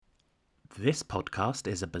This podcast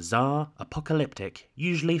is a bizarre, apocalyptic,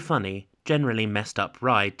 usually funny, generally messed up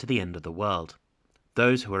ride to the end of the world.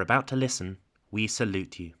 Those who are about to listen, we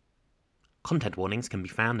salute you. Content warnings can be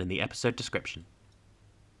found in the episode description.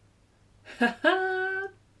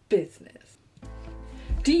 Business.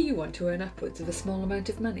 Do you want to earn upwards of a small amount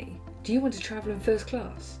of money? Do you want to travel in first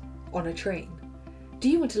class? On a train? Do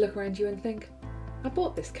you want to look around you and think, I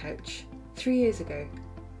bought this couch 3 years ago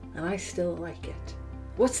and I still like it.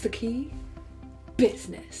 What's the key?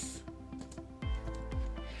 Business.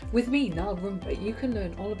 With me, Laddle Royale, you can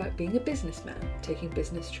learn all about being a businessman, taking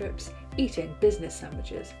business trips, eating business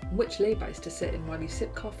sandwiches, and which laybys to sit in while you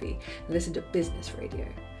sip coffee and listen to business radio.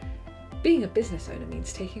 Being a business owner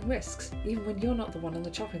means taking risks, even when you're not the one on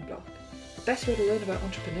the chopping block. The best way to learn about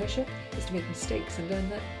entrepreneurship is to make mistakes and learn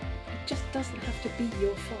that it just doesn't have to be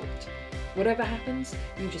your fault. Whatever happens,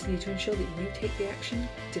 you just need to ensure that you take the action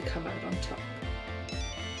to come out on top.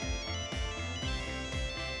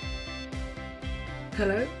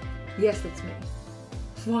 Hello? Yes, that's me.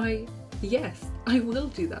 Why, yes, I will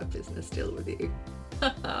do that business deal with you.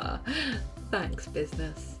 Thanks,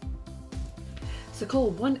 business. So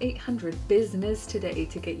call 1-800-BUSINESS today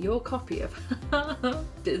to get your copy of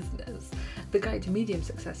Business, the guide to medium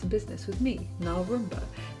success in business with me, Laddle Royale.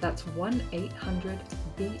 That's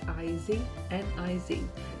 1-800-BIZNIZ.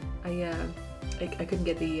 I couldn't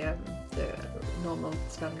get the normal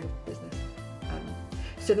spelling of business.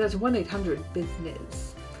 So that's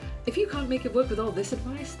 1-800-BUSINESS. If you can't make it work with all this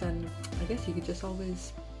advice, then I guess you could just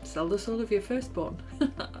always sell the soul of your firstborn.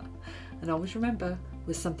 And always remember,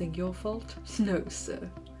 was something your fault? No, sir.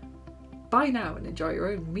 Buy now and enjoy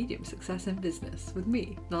your own medium success in business with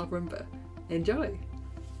me, Laddle Royale. Enjoy!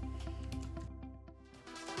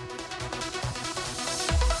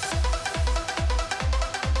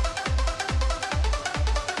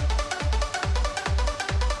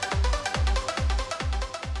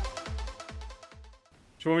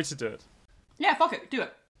 Do you want me to do it? Yeah, fuck it, do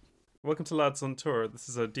it. Welcome to Lads on Tour. This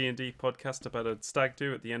is a D&D podcast about a stag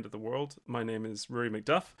do at the end of the world. My name is Rory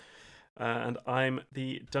McDuff, and I'm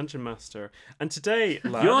the Dungeon Master. And today,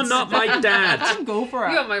 lads... You're not my dad! Go for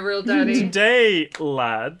it. You're my real daddy. Today,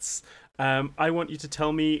 lads, I want you to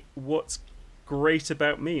tell me what's great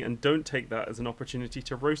about me, and don't take that as an opportunity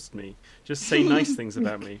to roast me. Just say nice things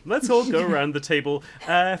about me. Let's all go around the table.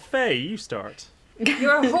 Faye, you start.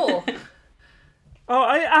 You're a whore. Oh,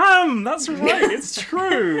 I am! That's right, it's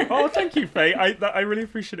true! Oh, thank you, Faye. I really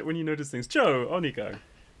appreciate it when you notice things. Joe, on you go.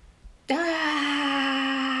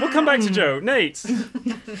 We'll come back to Joe. Nate!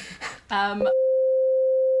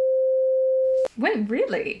 Wait,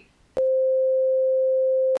 really?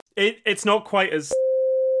 It's not quite as...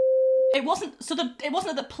 It wasn't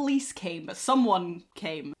that the police came, but someone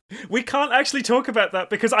came. We can't actually talk about that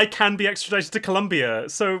because I can be extradited to Colombia,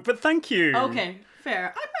 but thank you. Okay,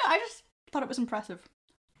 fair. I just thought it was impressive.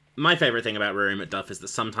 My favourite thing about Rory McDuff is that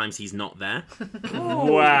sometimes he's not there.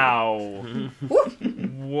 Wow.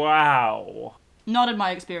 Wow. Not in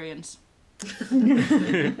my experience.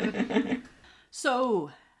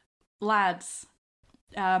 So, lads,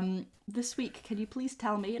 this week, can you please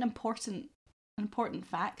tell me an important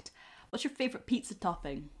fact? What's your favourite pizza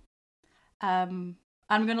topping? I'm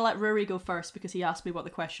going to let Rory go first because he asked me what the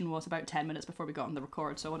question was about 10 minutes before we got on the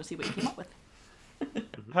record, so I want to see what you came up with.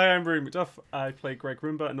 Hi, I'm Rory McDuff. I play Greg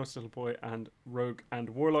Roomba, a naughty little boy and rogue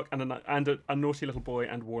and warlock, and a naughty little boy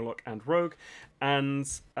and warlock and rogue. And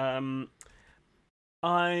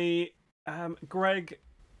Greg.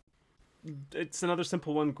 It's another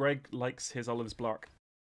simple one. Greg likes his olives blark.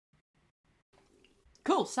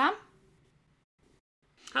 Cool, Sam?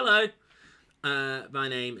 Hello. My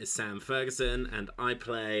name is Sam Ferguson, and I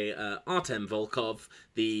play Artem Volkov,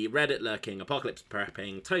 the Reddit-lurking,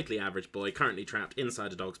 apocalypse-prepping, totally average boy currently trapped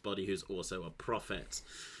inside a dog's body who's also a prophet.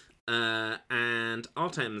 And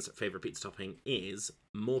Artem's favourite pizza topping is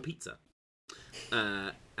more pizza.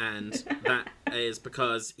 And that is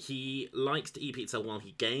because he likes to eat pizza while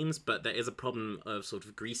he games, but there is a problem of sort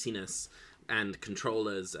of greasiness and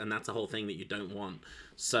controllers, and that's a whole thing that you don't want.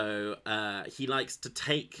 So he likes to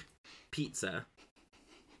take pizza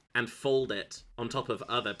and fold it on top of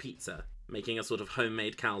other pizza, making a sort of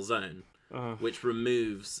homemade calzone, which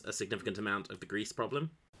removes a significant amount of the grease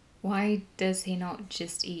problem. Why does he not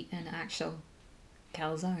just eat an actual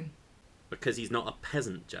calzone? Because he's not a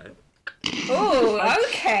peasant, Joe. Oh,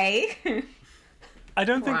 okay. I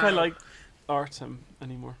don't think I like Artem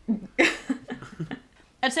anymore.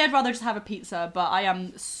 I'd say I'd rather just have a pizza, but I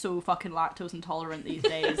am so fucking lactose intolerant these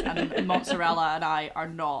days, and mozzarella and I are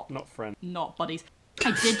not friends. Not buddies.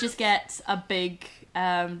 I did just get a big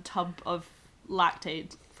tub of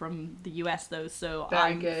lactate from the US though, so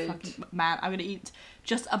Very good. I'm gonna eat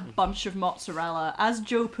just a bunch of mozzarella. As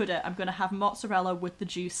Joe put it, I'm gonna have mozzarella with the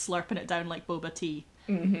juice, slurping it down like boba tea.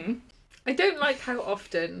 I don't like how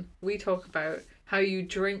often we talk about how you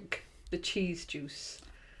drink the cheese juice.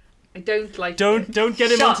 I don't like Don't get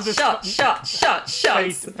him onto this. Shot. Faye,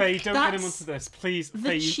 don't get him That's onto this, please. The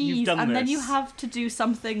Faye, cheese, you've done and this. then you have to do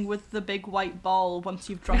something with the big white ball once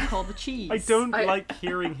you've drunk all the cheese. I don't like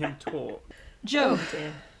hearing him talk. Joe. Oh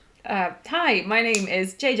dear. Hi, my name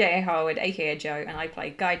is JJ Harwood, aka Joe, and I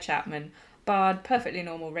play Guy Chapman, bard, perfectly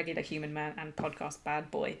normal, regular human man, and podcast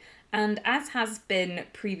bad boy. And as has been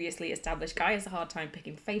previously established, Guy has a hard time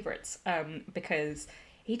picking favourites because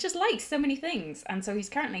he just likes so many things, and so he's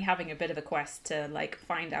currently having a bit of a quest to like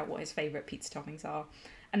find out what his favourite pizza toppings are.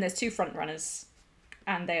 And there's two front runners,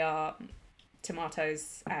 and they are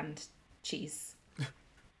tomatoes and cheese.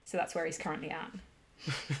 So that's where he's currently at.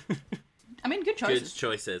 I mean, good choices. Good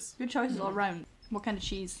choices. Good choices all around. What kind of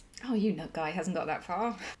cheese? Oh, you know, Guy hasn't got that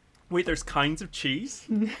far. Wait, there's kinds of cheese?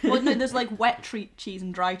 Well, no, there's like wet treat cheese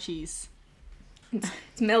and dry cheese. It's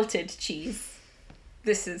melted cheese.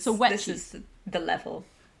 This is So wet this cheese. is the level.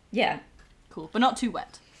 Yeah. Cool, but not too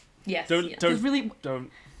wet. Yes. Don't yes. don't.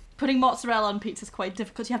 Putting mozzarella on pizza is quite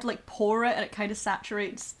difficult. You have to like pour it, and it kind of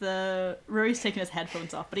saturates the. Rory's taking his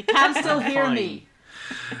headphones off, but he can still hear Fine. me.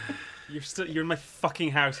 You're in my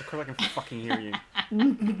fucking house. Of course I can fucking hear you.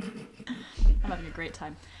 I'm having a great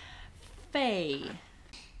time. Faye.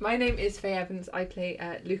 My name is Faye Evans. I play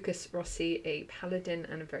Lucas Rossi, a paladin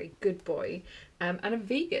and a very good boy, and a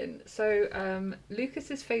vegan. So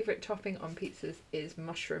Lucas's favourite topping on pizzas is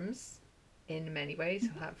mushrooms, in many ways.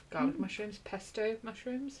 He'll have garlic mushrooms, pesto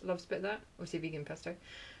mushrooms. Loves a bit of that. Obviously vegan pesto.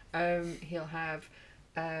 He'll have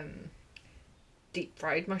deep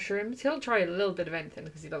fried mushrooms. He'll try a little bit of anything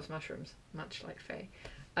because he loves mushrooms, much like Faye.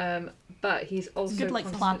 But he's also Good like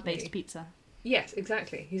constantly- plant-based pizza. Yes,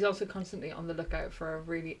 exactly. He's also constantly on the lookout for a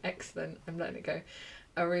really excellent, I'm letting it go,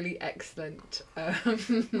 a really excellent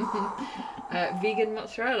vegan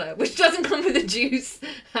mozzarella, which doesn't come with a juice,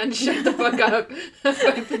 and shut the fuck up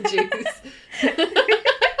about the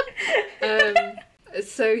juice.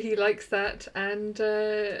 So he likes that, and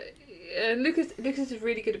Lucas is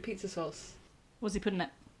really good at pizza sauce. What's he putting in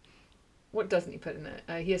it? What doesn't he put in it?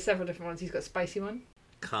 He has several different ones. He's got a spicy one.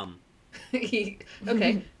 Come. Okay.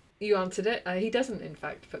 You answered it. He doesn't, in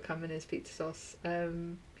fact, put cum in his pizza sauce.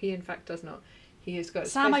 He, in fact, does not. He has got a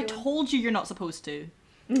Sam, I spicy one. told you you're not supposed to.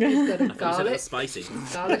 He's got a I thought you said it garlic was spicy. pizza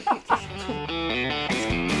sauce.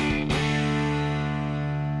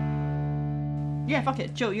 Yeah, fuck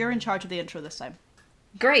it. Joe, you're in charge of the intro this time.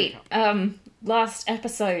 Great. Last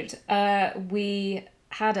episode, we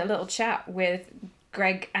had a little chat with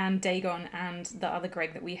Greg and Dagon and the other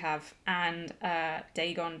Greg that we have, and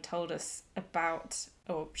Dagon told us about,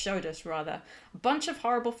 or showed us rather, a bunch of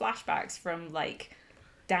horrible flashbacks from like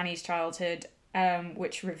Danny's childhood,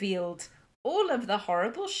 which revealed all of the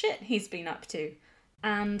horrible shit he's been up to.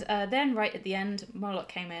 And then right at the end, Moloch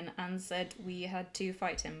came in and said we had to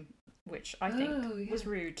fight him, which I think was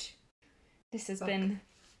rude. This has been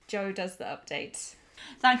Joe does the update.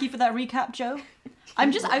 Thank you for that recap, Joe.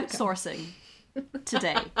 I'm just outsourcing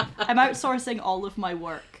today. I'm outsourcing all of my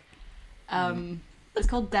work. It's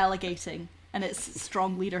called delegating, and it's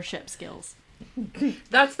strong leadership skills.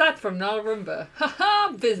 That's that from Nalrumba.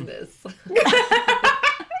 Haha, business.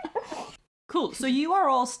 Cool. So you are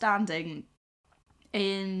all standing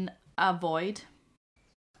in a void,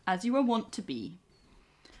 as you are wont to be.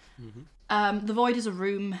 The void is a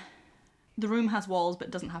room. The room has walls, but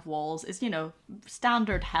doesn't have walls. It's,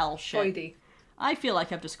 standard hell shit. Voidy. I feel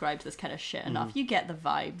like I've described this kind of shit enough. You get the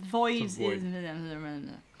vibe. Void It's a void.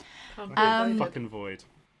 is... Fucking void.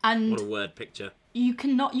 And What a word picture. you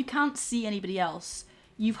can't see anybody else.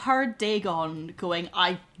 You've heard Dagon going,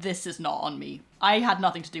 this is not on me. I had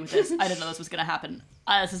nothing to do with this. I didn't know this was going to happen.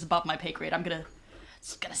 This is above my pay grade. I'm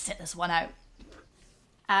just gonna sit this one out.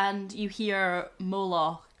 And you hear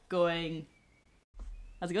Moloch going,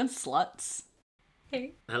 how's it going, sluts?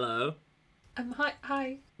 Hey. Hello.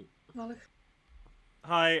 Hi. Moloch.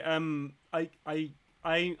 Hi. I'm not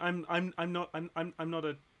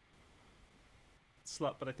a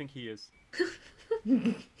slut, but I think he is.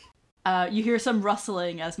 You hear some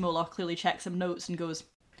rustling as Moloch clearly checks some notes and goes,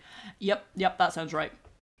 Yep, that sounds right.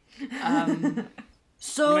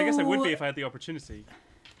 So I guess I would be if I had the opportunity.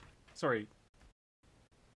 Sorry.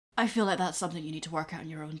 I feel like that's something you need to work out in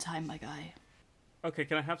your own time, my guy. Okay,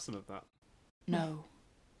 can I have some of that? No.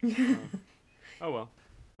 Oh well.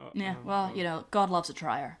 Yeah, well, God loves a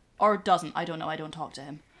trier. Or doesn't, I don't know, I don't talk to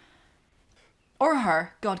him. Or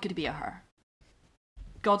her. God could be a her.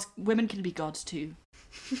 Women can be gods too.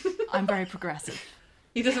 I'm very progressive.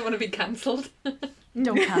 He doesn't want to be cancelled.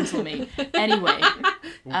 Don't cancel me. Anyway,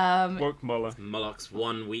 Woke Muller. Moloch's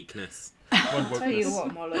one weakness. One Tell you wokeness.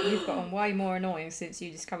 what, Molo, you've gotten way more annoying since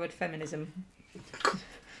you discovered feminism.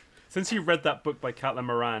 Since you read that book by Caitlin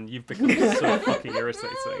Moran, you've become so fucking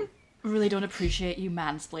irritating. really don't appreciate you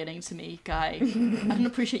mansplaining to me, Guy. I don't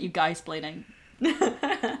appreciate you guy-splaining.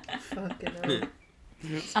 Fucking hell.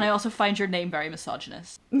 And I also find your name very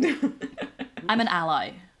misogynist. I'm an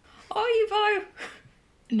ally. Are you, though?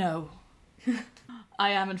 No.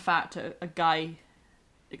 I am, in fact, a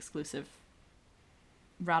guy-exclusive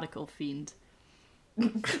radical fiend.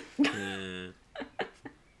 Yeah.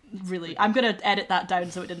 Really. I'm going to edit that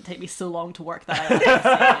down so it didn't take me so long to work that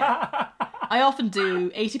out. I often do.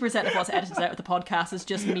 80% of what's edited out of the podcast is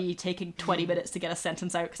just me taking 20 minutes to get a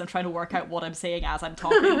sentence out because I'm trying to work out what I'm saying as I'm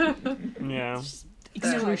talking. Yeah.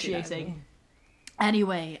 Excruciating.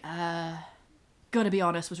 Anyway, gotta be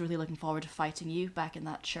honest, was really looking forward to fighting you back in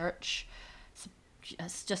that church.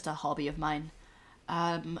 It's just a hobby of mine.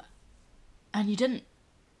 And you didn't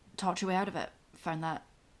talk your way out of it. Found that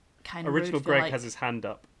kind of Original rude. Feel Greg like... has his hand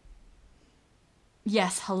up.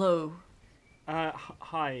 Yes, hello.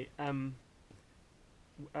 Hi. I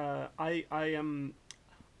am.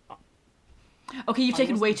 Okay, you've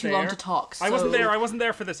taken way wasn't too long there. to talk. So... I wasn't there. I wasn't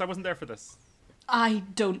there for this. I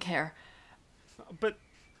don't care. But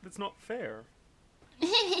it's not fair.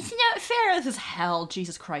 It's not fair. This is hell.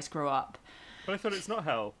 Jesus Christ, grow up. But I thought it's not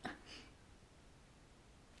hell.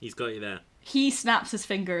 He's got you there. He snaps his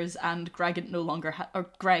fingers, and Greg is no longer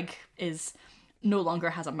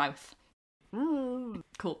has a mouth.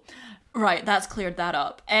 Cool. Right, that's cleared that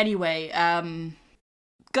up. Anyway,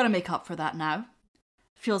 gotta make up for that now.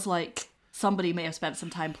 Feels like somebody may have spent some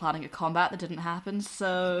time planning a combat that didn't happen,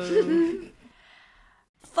 so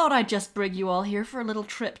thought I'd just bring you all here for a little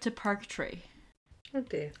trip to purgatory. Oh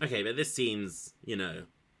dear. Okay, but this seems,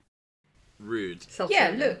 rude.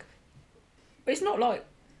 Yeah, look. It's not like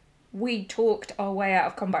we talked our way out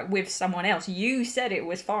of combat with someone else. You said it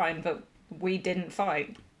was fine, but we didn't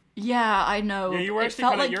fight. Yeah, I know. Yeah, you were It actually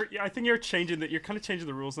felt kind of. like... I think you're changing that. You're kind of changing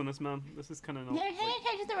the rules on this, man. This is kind of not. You're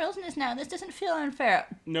changing the rules in this now. This doesn't feel unfair.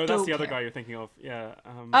 No, that's Don't the other care. guy you're thinking of. Yeah.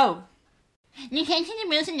 Oh. You're changing the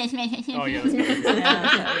rules in this. Oh yeah. That's good.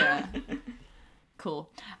 Yeah. Cool.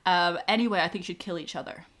 Anyway, I think you should kill each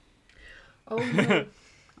other. Oh no.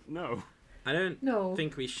 No. I don't No.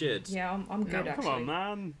 think we should. Yeah, I'm good, No, actually. come on,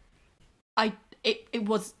 man. It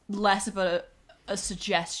was less of a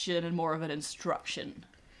suggestion and more of an instruction.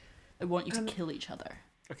 I want you to kill each other.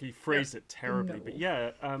 Okay, you phrased it terribly, No. but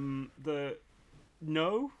yeah.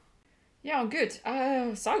 No. Yeah, I'm good.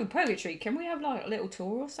 So, Purgatory, can we have, like, a little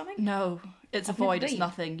tour or something? No, it's a I've never void. It's been.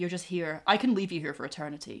 nothing. You're just here. I can leave you here for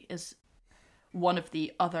eternity. Is one of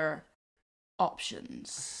the other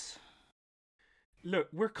options. Look,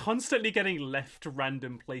 we're constantly getting left to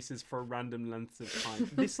random places for random lengths of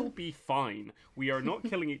time. This'll be fine. We are not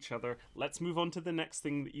killing each other. Let's move on to the next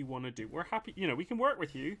thing that you want to do. We're happy, we can work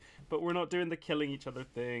with you, but we're not doing the killing each other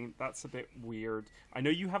thing. That's a bit weird. I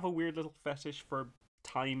know you have a weird little fetish for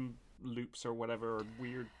time loops or whatever, or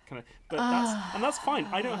weird kind of, but that's fine.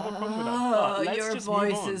 I don't have a problem with that. But let's Your just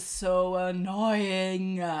voice move on. is so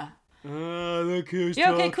annoying. Look who's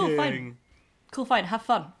Yeah, okay, talking. cool, fine. Cool, fine. Have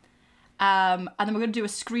fun. And then we're going to do a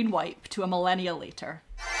screen wipe to a millennia later.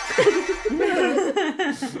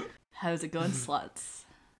 How's it going, sluts?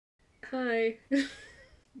 Hi.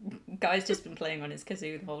 Guy's just been playing on his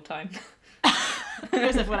kazoo the whole time.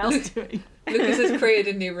 What's everyone else doing? Lucas has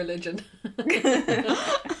created a new religion.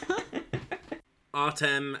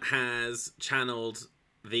 Artem has channeled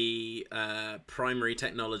the primary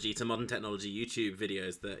technology to modern technology YouTube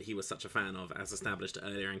videos that he was such a fan of, as established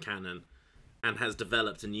earlier in canon, and has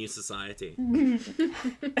developed a new society.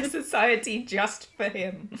 A society just for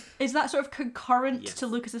him. Is that sort of concurrent Yes. to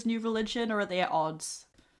Lucas's new religion, or are they at odds?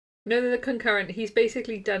 No, they're concurrent. He's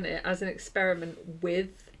basically done it as an experiment with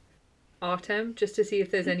Artem, just to see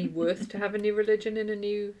if there's any worth to have a new religion in a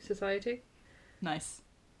new society. Nice.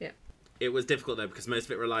 It was difficult though, because most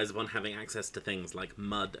of it relies upon having access to things like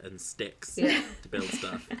mud and sticks Yeah. to build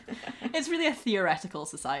stuff. It's really a theoretical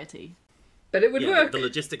society. But it would Yeah, work. the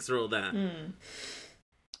logistics are all there.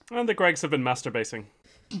 And the Gregs have been masturbating.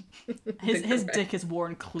 His dick is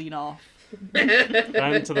worn clean off.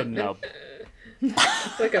 Down to the nub.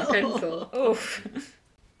 It's like a pencil. Oof.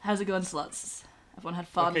 How's it going, sluts? Everyone had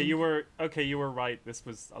fun? Okay, you were right. This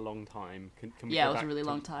was a long time. Can we Yeah, go it was back a really to-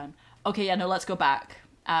 long time. Okay, yeah, no, let's go back.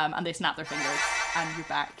 And they snap their fingers, and you're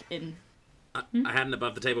back in... I had an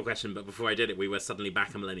above the table question, but before I did it, we were suddenly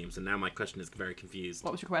back a millennium, so now my question is very confused.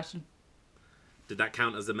 What was your question? Did that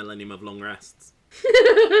count as a millennium of long rests?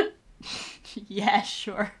 Yeah,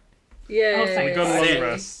 sure. Yeah. Oh, thank We got a Sick. long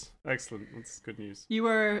rest. Excellent. That's good news. You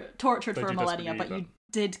were tortured I for a do millennia, desperately but need you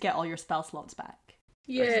did get all your spell slots back. That's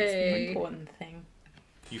the Yay. important thing.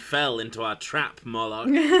 You fell into our trap, Moloch.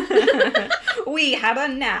 We had a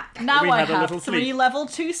nap. Now We I had a have little 3 sleep. level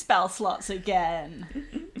 2 spell slots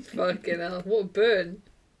again. Fucking hell. What a burn.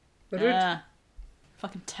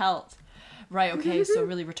 Fucking telt. Right, okay, so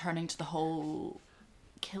really returning to the whole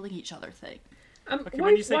killing each other thing. Okay,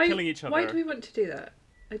 when you say killing each Why other- do we want to do that?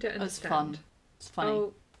 I don't It's understand. fun. It's funny.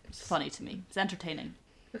 Oh, It's funny to me. It's entertaining.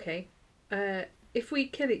 okay. If we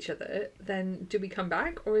kill each other, then do we come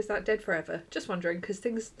back, or is that dead forever? Just wondering, because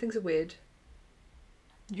things are weird,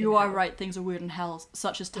 You In are hell. right, things are weird in hell,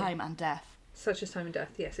 such as time and death. such as time and death.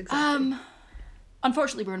 Yes, exactly.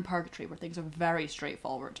 Unfortunately, we're in purgatory where things are very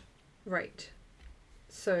straightforward. Right.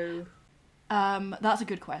 So, That's a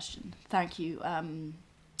good question. Thank you. I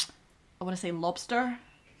want to say lobster.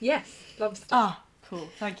 yes, lobster. Ah, cool.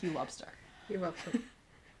 Thank you, lobster. You're welcome.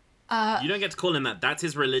 You don't get to call him that. That's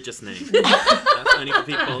his religious name. That's only for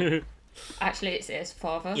people Actually, it's his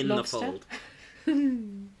father. in Lobster. the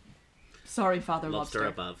fold. Sorry, Father Lobster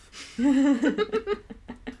Lobster. above.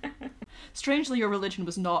 Strangely, your religion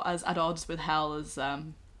was not as at odds with hell as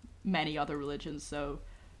many other religions, so,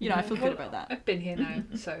 I feel good about that. I've been here now,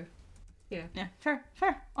 so Yeah, fair.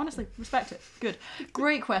 Honestly, respect it. Good.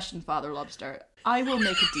 Great question, Father Lobster. I will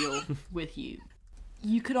make a deal with you.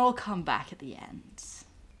 You could all come back at the end.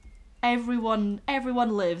 Everyone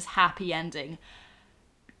lives happy ending.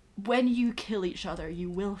 When you kill each other, you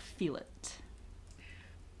will feel it.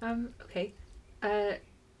 okay.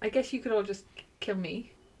 I guess you could all just kill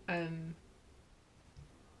me, and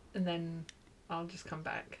then I'll just come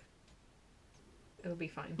back. It'll be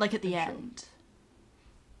fine. Like at the I'm sure. end.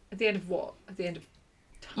 At the end of what? At the end of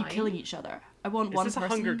You time? killing each other. I want Is one this person.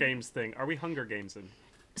 a Hunger Games thing? Are we Hunger Games in?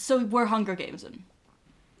 So we're Hunger Games in.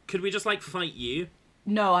 Could we just fight you?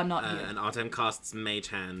 No, I'm not here. And Artem casts Mage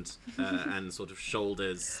Hand and sort of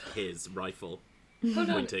shoulders his rifle, Hold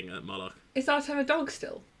on. pointing at Moloch. Is Artem a dog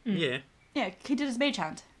still? Yeah. Yeah, he did his mage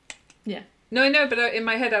hand. Yeah. No, I know, but in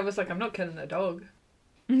my head I was like, I'm not killing a dog.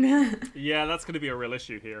 Yeah, that's going to be a real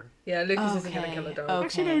issue here. Yeah, Lucas isn't going to Okay, kill a dog. okay.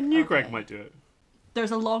 Actually, no, New Greg okay. might do it.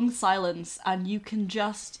 There's a long silence, and you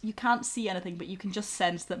can't see anything, but you can just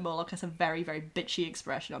sense that Moloch has a very, very bitchy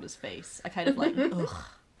expression on his face. I kind of like, ugh.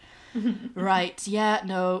 Right, yeah,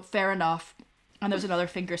 no, fair enough. And there's another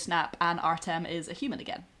finger snap, and Artem is a human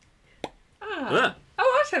again. Ah.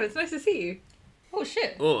 Oh, Artem, it's nice to see you. Oh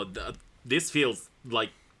shit. Oh, this feels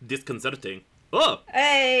disconcerting. Oh!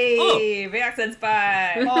 Hey, the accent's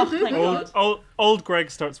back. Oh, thank God. Old Greg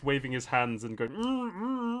starts waving his hands and going,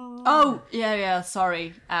 Oh, yeah,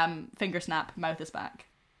 sorry. Finger snap, mouth is back.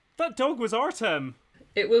 That dog was Artem!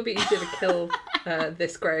 It will be easier to kill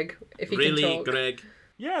this Greg if he Really, can talk. Greg?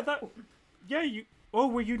 Yeah, you... Oh,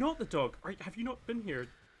 were you not the dog? Have you not been here?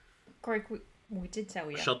 Greg, we did tell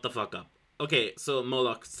you. Shut the fuck up. Okay, so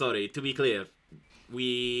Moloch, sorry, to be clear,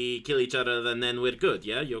 we kill each other and then we're good,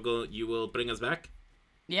 yeah? You will bring us back?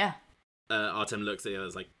 Yeah. Artem looks at you and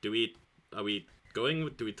is like, are we going?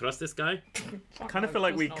 Do we trust this guy? I kind of feel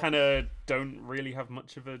like we kind of don't really have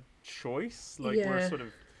much of a choice. Like, we're Yeah. sort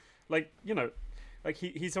of...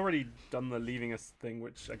 he's already done the leaving us thing,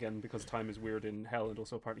 which, again, because time is weird in hell and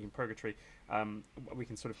also partly in purgatory, we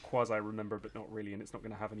can sort of quasi-remember, but not really, and it's not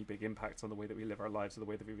going to have any big impacts on the way that we live our lives or the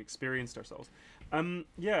way that we've experienced ourselves. I kind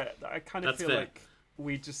of That's feel fair. like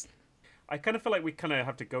we just... I kind of feel like we kind of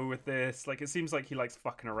have to go with this. Like, it seems like he likes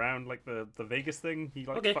fucking around, like the Vegas thing. He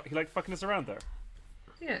liked, Okay. he liked fucking us around there.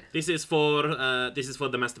 Yeah. This is for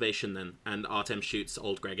the masturbation then, and Artem shoots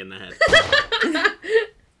old Greg in the head.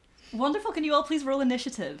 Wonderful. Can you all please roll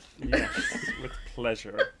initiative? Yes, with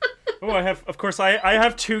pleasure. Oh, I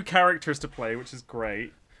have 2 characters to play, which is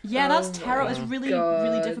great. Yeah, that's Oh terrible. my It's really, God.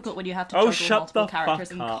 really difficult when you have to Oh, juggle shut multiple the characters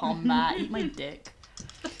fuck in up. combat. Eat my dick.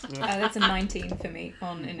 That's a 19 for me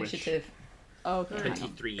on initiative. Okay. hang on.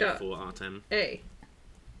 23 Go. for Artem.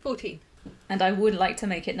 14. And I would like to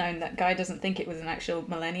make it known that Guy doesn't think it was an actual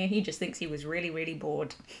millennia. He just thinks he was really, really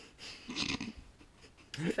bored.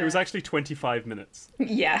 It was actually 25 minutes.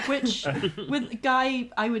 Yeah. Which, with Guy,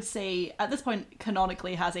 I would say, at this point,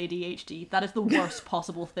 canonically has ADHD. That is the worst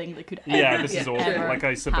possible thing that could ever Yeah, this is Yeah, awful. sure. Like,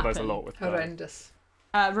 I sympathise a happen. lot with that. Horrendous.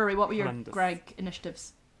 Rory, what were your Horrendous. Greg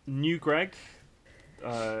initiatives? New Greg,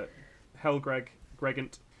 Hell Greg,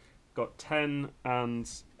 Gregant got 10, and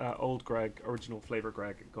Old Greg, original flavour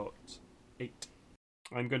Greg, got 8.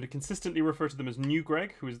 I'm going to consistently refer to them as New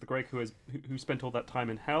Greg, who is the Greg who spent all that time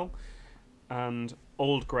in hell, and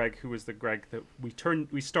Old Greg, who is the Greg that we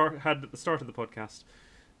had at the start of the podcast,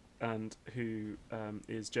 and who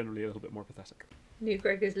is generally a little bit more pathetic. New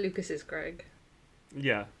Greg is Lucas's Greg.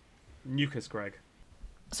 Yeah, Nucus Greg.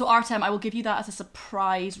 So Artem, I will give you that as a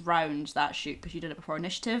surprise round, that shoot, because you did it before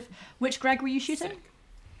initiative. Which Greg were you shooting? Sick.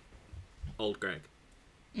 Old Greg.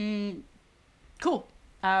 Cool.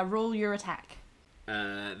 Roll your attack.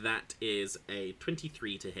 That is a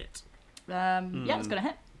 23 to hit. Yeah, it's gonna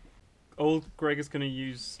hit. Old Greg is going to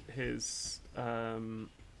use his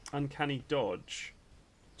uncanny dodge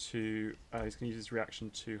to. He's going to use his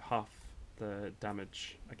reaction to half the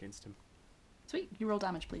damage against him. Sweet. You roll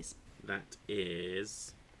damage, please. That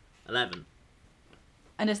is 11.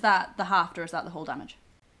 And is that the halved or is that the whole damage?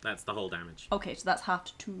 That's the whole damage. Okay, so that's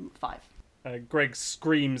halved to 5. Greg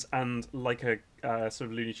screams and, like a sort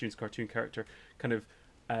of Looney Tunes cartoon character, kind of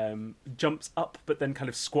jumps up, but then kind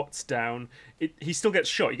of squats down. He still gets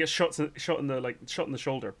shot. He gets shot in the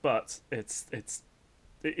shoulder, but it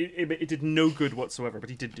did no good whatsoever. But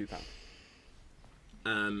he did do that.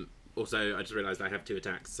 Also, I just realised I have 2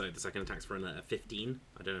 attacks, so the second attack's for a 15.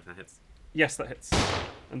 I don't know if that hits. Yes, that hits.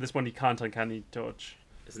 And this one he can't uncanny dodge.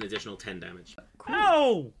 It's an additional 10 damage. Cool.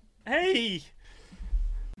 Ow! Hey!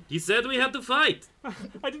 You said we had to fight!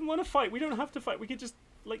 I didn't want to fight. We don't have to fight. We could just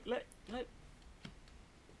let.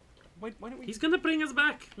 Why don't we? He's gonna bring us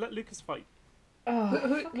back. Let Lucas fight.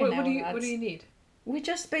 Oh, What do you need? We're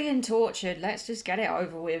just being tortured. Let's just get it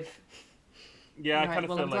over with. Yeah, Alright, I kind of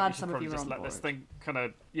well, feel I'm like glad we should some of probably you are just on let this board. thing kind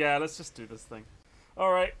of. Yeah, let's just do this thing.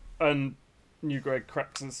 All right. And new Greg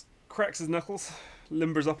cracks his knuckles,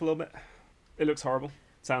 limbers up a little bit. It looks horrible.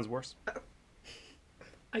 Sounds worse.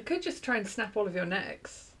 I could just try and snap all of your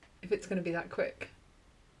necks if it's going to be that quick.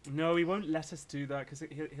 No, he won't let us do that because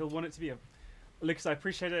he'll want it to be a. Lucas, I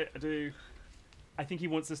appreciate it. I do. I think he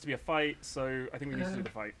wants this to be a fight, so I think we need to do the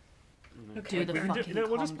fight. You know. Okay. Do the We can fucking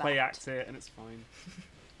we'll just play combat. act it, and it's fine.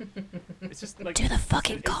 It's just like Do the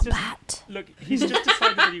fucking it's just- combat. Look, he's just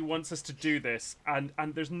decided that he wants us to do this, and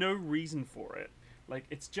there's no reason for it. Like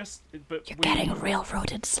it's just. But You're getting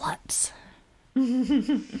railroaded, sluts.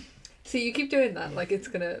 See, you keep doing that, like it's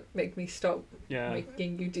going to make me stop Yeah.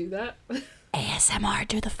 making you do that. ASMR,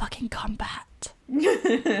 do the fucking combat. I'm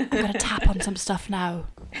gonna tap on some stuff now.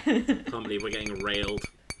 Can't believe we're getting railed.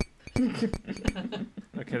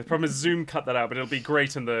 Okay, the problem is Zoom cut that out, but it'll be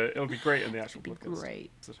great in the actual podcast.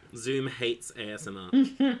 Great. Zoom hates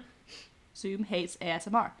ASMR. Zoom hates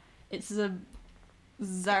ASMR. It's a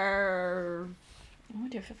I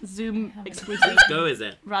wonder if Zoom exclusive. Whose go is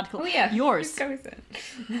it? Radical. Oh yeah, Yours. Go with it.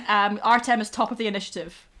 Artem is top of the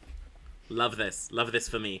initiative. Love this. Love this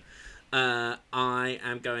for me. I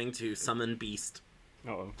am going to summon Beast.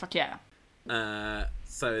 Uh-oh. Fuck yeah.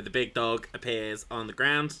 So the big dog appears on the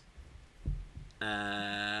ground.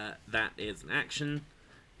 That is an action.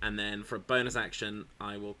 And then for a bonus action,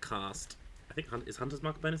 I will cast... I think is Hunter's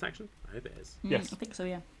Mark a bonus action? I hope it is. Yes. I think so,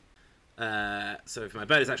 yeah. So for my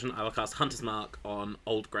bonus action, I will cast Hunter's Mark on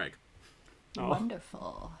Old Greg. Oh.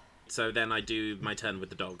 Wonderful. So then I do my turn with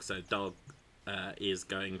the dog. So dog is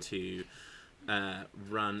going to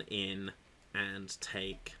run in and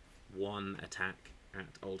take 1 attack at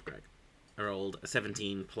Old Greg. I rolled a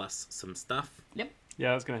 17 plus some stuff. Yep.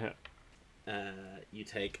 Yeah, that's gonna hit. You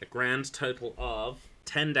take a grand total of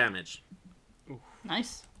 10 damage.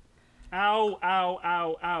 Nice. Ow! Ow!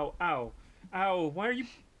 Ow! Ow! Ow! Ow! Why are you?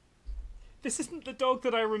 This isn't the dog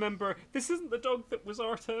that I remember. This isn't the dog that was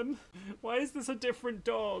Artem. Why is this a different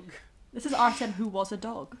dog? This is Artem, who was a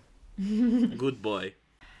dog. Good boy.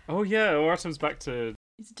 Oh yeah, Artem's back to.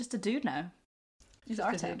 He's just a dude now. He's Just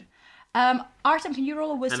a Artem. dude. Artem, can you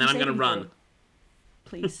roll a wisdom And then I'm saving gonna run. throw,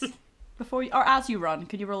 please? Before you, or as you run,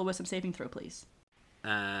 can you roll a wisdom saving throw, please?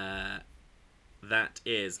 That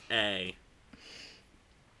is a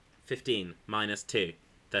 15 minus 2.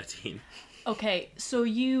 13. Okay, so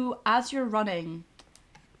you, as you're running,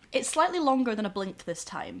 it's slightly longer than a blink this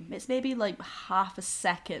time. It's maybe like half a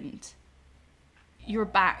second. You're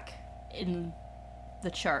back in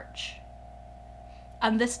the church.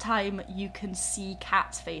 And this time you can see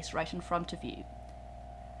Kat's face right in front of you.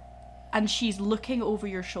 And she's looking over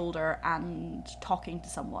your shoulder and talking to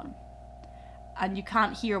someone. And you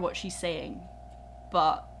can't hear what she's saying,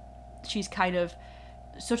 but she's kind of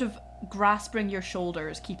sort of grasping your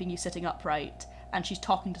shoulders, keeping you sitting upright, and she's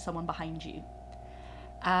talking to someone behind you.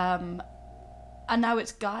 And now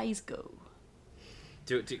it's Guy's go.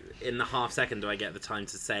 In the half second, do I get the time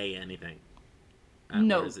to say anything?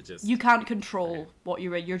 No, Or is it just... you can't control what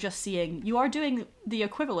you're in. You're just seeing. You are doing the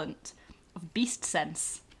equivalent of beast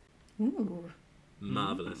sense. Ooh.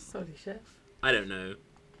 Marvellous. Holy shit. I don't know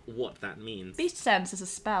what that means. Beast sense is a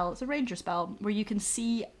spell. It's a ranger spell where you can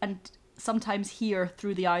see and sometimes hear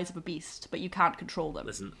through the eyes of a beast, but you can't control them.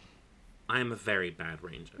 Listen, I am a very bad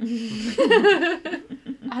ranger.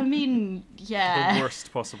 I mean, yeah. The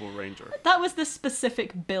worst possible ranger. That was the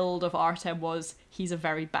specific build of Artem, was he's a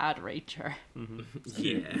very bad ranger.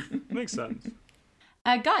 Yeah. Makes sense.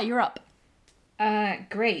 Guy, you're up.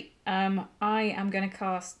 Great. I am going to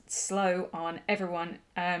cast slow on everyone,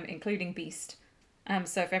 including Beast.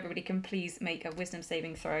 So if everybody can please make a wisdom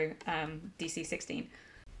saving throw, DC 16.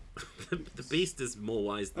 The beast is more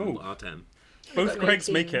wise than Artem. Both Gregs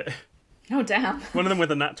make it. Oh, damn. One of them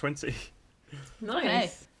with a nat 20.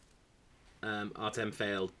 Nice. Artem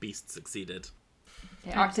failed, beast succeeded.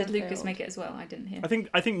 Yeah, Did Lucas make it as well? I didn't hear.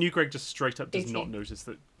 I think New Greg just straight up does 18. not notice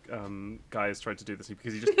that Guy has tried to do this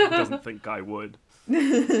because he just doesn't think Guy would. He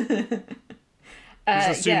just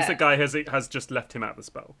assumes that Guy has just left him out the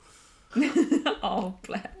spell. Oh,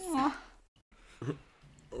 bless.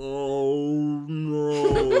 Oh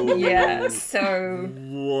no. Yeah, so...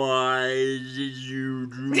 Why did you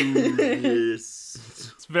do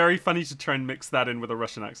this? It's very funny to try and mix that in with a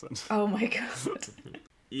Russian accent. Oh my god.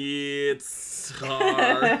 It's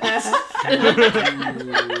hard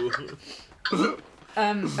to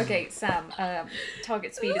Okay, Sam.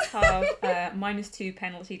 Target speed is half. -2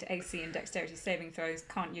 penalty to AC and dexterity saving throws.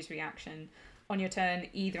 Can't use reaction. On your turn,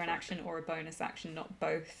 either an action or a bonus action, not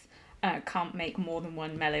both. Can't make more than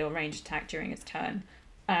one melee or ranged attack during its turn.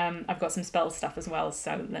 I've got some spell stuff as well,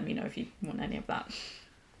 so let me know if you want any of that.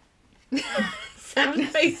 Sam's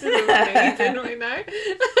face is amazing right now.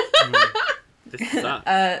 This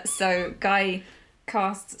sucks. So Guy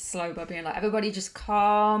casts slow by being like, everybody just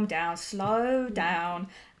calm down, slow down.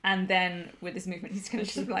 And then with his movement, he's going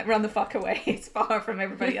to just like run the fuck away as far from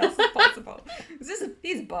everybody else as possible.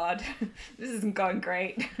 He's bad. This isn't going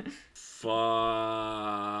great. Fuck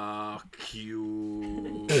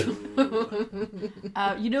you.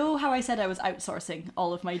 You know how I said I was outsourcing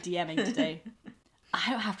all of my DMing today? I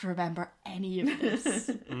don't have to remember any of this.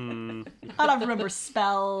 I don't have to remember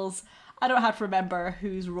spells. I don't have to remember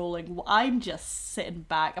who's rolling. I'm just sitting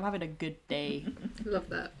back. I'm having a good day. Love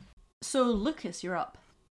that. So, Lucas, you're up.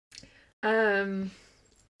 Lucas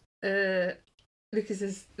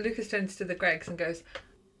turns to the Gregs and goes,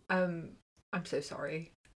 I'm so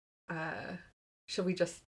sorry. Shall we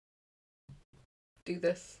just do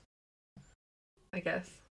this? I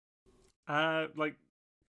guess. We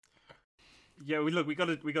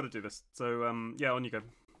gotta do this. So on you go.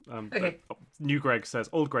 Okay. New Greg says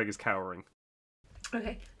old Greg is cowering.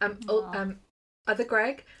 Okay. Other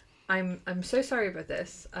Greg, I'm so sorry about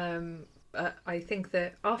this. I think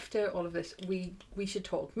that after all of this, we should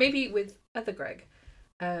talk. Maybe with other Greg.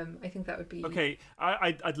 I think that would be okay.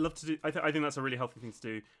 I'd love to do. I think that's a really healthy thing to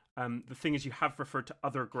do. The thing is, you have referred to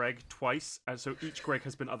other Greg twice, and so each Greg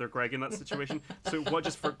has been other Greg in that situation. So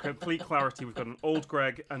just for complete clarity, we've got an old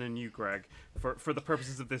Greg and a new Greg for the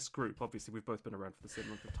purposes of this group. Obviously, we've both been around for the same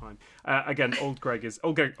length of time. Again, old Greg is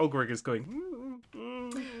going.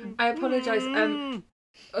 I apologize.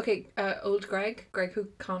 Okay, old Greg who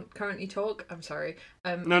can't currently talk. I'm sorry.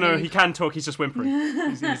 No, he can talk. He's just whimpering.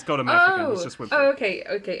 He's got a mouth again. He's just whimpering. Oh, okay.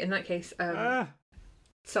 In that case,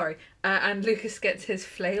 sorry. And Lucas gets his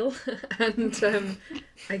flail, and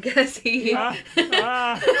I guess he. No.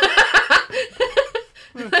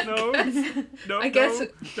 I guess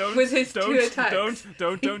don't, with his don't, two attacks.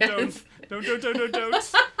 Don't do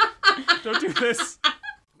this.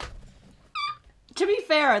 To be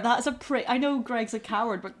fair, that's a I know Greg's a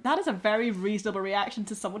coward, but that is a very reasonable reaction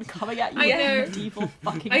to someone coming at you I with know. a medieval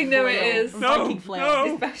fucking I know flail. it is. Viking flail.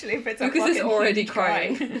 No. Especially if it's a Lucas is fucking already huge guy.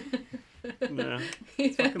 crying. Yeah.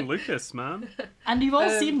 It's fucking Lucas, man. And you've all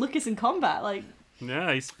seen Lucas in combat, like.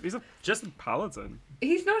 Yeah, he's just a paladin.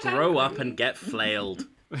 He's not Grow angry. up and get flailed.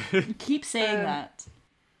 Keep saying that.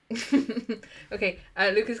 Okay,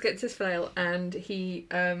 Lucas gets his flail and he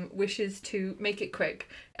wishes to make it quick,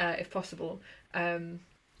 if possible.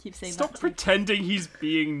 Keep saying Stop that. pretending he's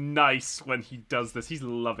being nice when he does this. He's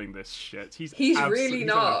loving this shit. He's really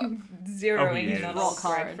not. Zeroing he in is. on Rock old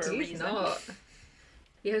Greg hard. for a He's reason. not.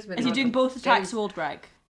 He has been. Is he doing both attacks to old Greg?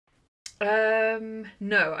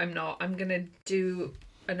 No, I'm not. I'm gonna do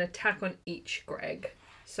an attack on each Greg.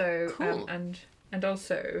 So Cool. and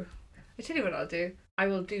also, I tell you what I'll do. I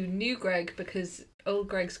will do new Greg because old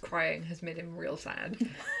Greg's crying has made him real sad.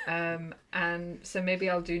 And so maybe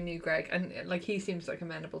I'll do new Greg, and like he seems like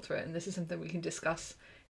amenable to it, and this is something we can discuss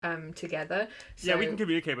together. So, Yeah, we can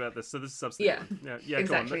communicate about this. So this is substantive. Yeah,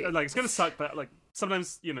 exactly. Go on. Like it's gonna suck, but like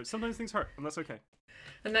sometimes things hurt, and that's okay.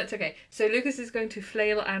 And that's okay. So Lucas is going to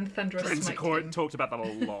flail and thunderous smite him. Talked about that a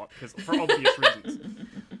lot because for obvious reasons.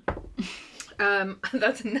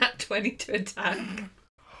 That's a nat 20 to attack.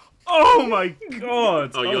 Oh my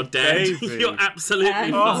god! Oh, you're dead. Davey. You're absolutely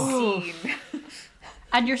And fucked. scene.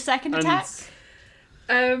 And your second attack?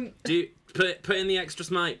 Do you put in the extra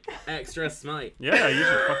smite? Extra smite. Yeah, you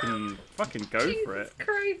should fucking go for it.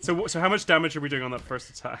 Christ. So how much damage are we doing on that first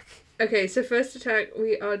attack? Okay, so first attack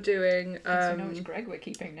we are doing. So know which Greg we're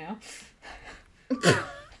keeping now.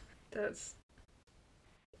 That's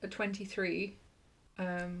a 23.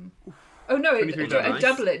 Oh no, 23 I damage.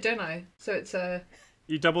 double it, don't I? So it's a.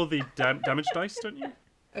 You double the damage dice, don't you?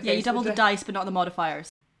 Okay, Yeah, you so double the dice, but not the modifiers.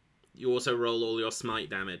 You also roll all your smite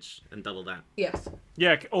damage and double that. Yes.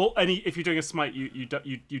 Yeah. If you're doing a smite,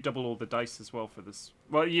 you double all the dice as well for this.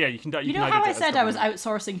 Well, yeah, you can. You know either how do I it as said I was double-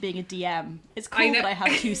 outsourcing being a DM? It's I cool know. that I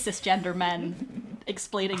have two cisgender men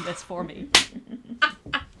explaining this for me.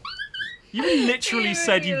 You literally You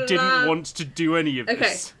said you didn't laugh. want to do any of Okay.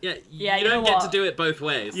 this. Yeah, Yeah, you you don't know get what? to do it both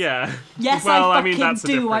ways. Yeah. Yes, well, I mean, fucking that's a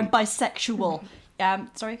do. I'm different- bisexual.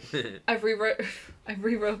 Sorry. I've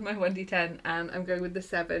rerolled my 1d10 and I'm going with the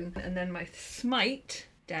 7. And then my smite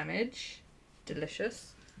damage,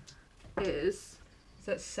 delicious, is.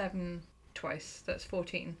 So that's 7 twice. That's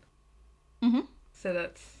 14. Mhm. So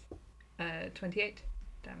that's 28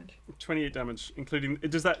 damage. 28 damage, including.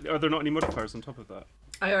 Does that? Are there not any modifiers on top of that?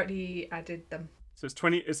 I already added them. So it's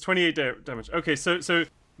 20. It's 28 damage. Okay, so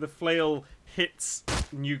the flail hits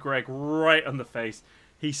New Greg right on the face.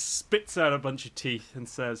 He spits out a bunch of teeth and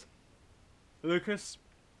says, "Lucas,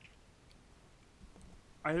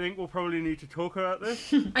 I think we'll probably need to talk about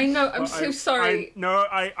this." I know, I'm But so sorry.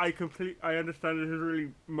 I understand this is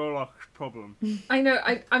really Moloch's problem. I know,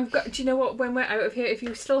 I'm got. Do you know what? When we're out of here, if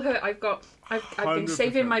you still hurt, I've been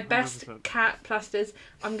saving my 100%, best 100%. cat plasters.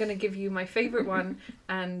 I'm gonna give you my favourite one,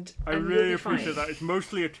 and I and really you'll be appreciate fine. that. It's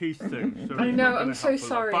mostly a teeth thing. So I it's know, not gonna I'm so help a lot.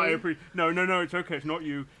 But sorry. No, it's okay. It's not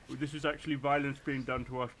you. This is actually violence being done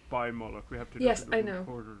to us by Moloch. We have to. Yes, look at I the know.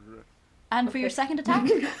 order of it. And for your Okay. second attack?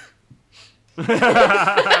 Yeah.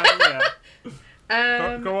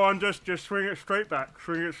 Um, Go on, just swing it straight back.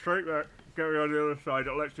 Swing it straight back. Get me on the other side.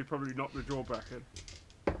 It'll actually probably knock the jaw back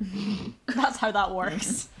in. That's how that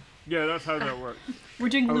works. Yeah, that's how that works. We're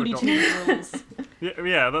doing Oh, Looney don't. Tunes rules.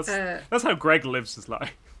 Yeah, Uh, that's how Greg lives his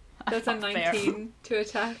life. that's a Fair. 19 to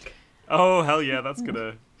attack. Oh hell yeah, that's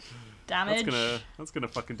gonna Damage. that's gonna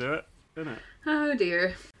fucking do it, isn't it? Oh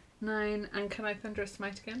dear. 9, and can I Thunderous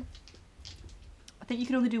Smite again? I think you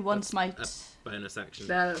can only do one That's smite. Bonus action.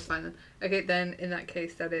 No, that's fine then. Okay, then in that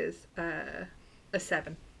case, that is a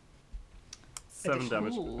 7. 7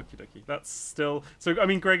 damage. Ooh. Okie dokie. That's still so. I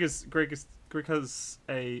mean, Greg has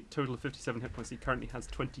a total of 57 hit points. He currently has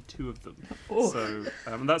 22 of them. Oh. So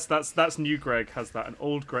that's new Greg has that, and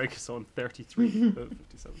old Greg is on 33 of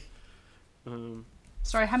 57.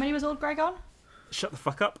 Sorry, how many was old Greg on? Shut the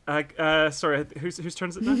fuck up. Sorry, whose turn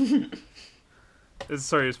is it now?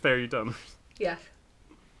 Sorry, it's fair. You done? Yeah.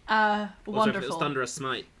 Also, if it was Wonderful. Thunderous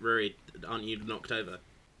Smite, Rory, aren't you knocked over?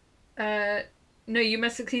 No, you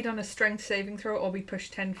must succeed on a strength saving throw or be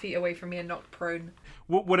pushed 10 feet away from me and knocked prone.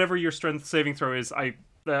 Whatever your strength saving throw is, I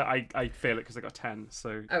fail it because I got 10.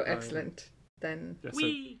 So. Oh, excellent. Then. Yeah,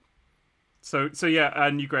 Whee! so yeah,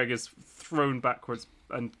 new Greg is thrown backwards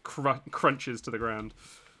and crunches to the ground.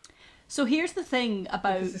 So here's the thing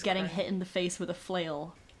about Jesus getting Christ. hit in the face with a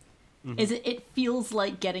flail. Is it feels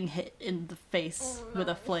like getting hit in the face with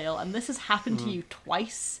a flail, and this has happened to you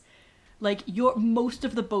twice. Like most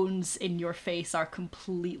of the bones in your face are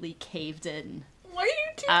completely caved in. Why are you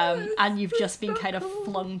doing this? And you've This just is been so kind of cool.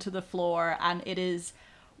 flung to the floor, and it is,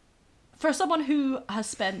 for someone who has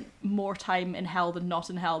spent more time in hell than not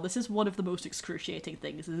in hell, this is one of the most excruciating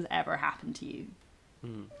things that has ever happened to you.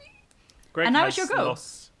 Greg And now has it's your go.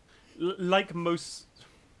 lost, like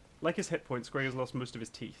his hit points, Greg has lost most of his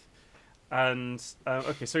teeth. And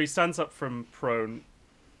okay, so he stands up from prone,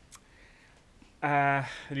 and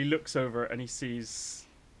he looks over and he sees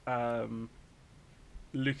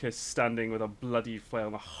Lucas standing with a bloody flail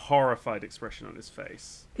and a horrified expression on his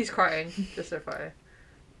face. He's crying, just so far.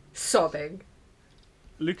 Sobbing.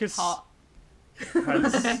 Lucas Hot.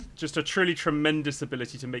 has just a truly tremendous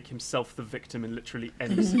ability to make himself the victim in literally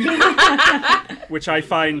any situation, which I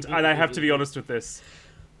find, and I have to be honest with this,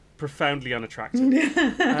 profoundly unattractive.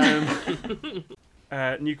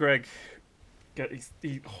 New Greg,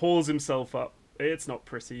 he hauls himself up. It's not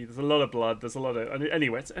pretty. There's a lot of blood. There's a lot of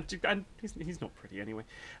anyway. And he's not pretty anyway.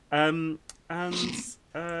 Rude.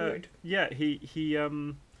 Yeah, he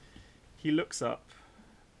looks up,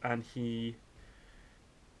 and he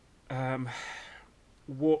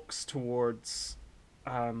walks towards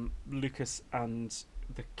Lucas and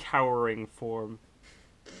the cowering form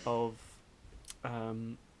of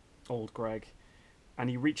old Greg, and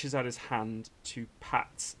he reaches out his hand to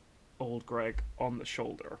pat old Greg on the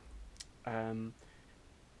shoulder. And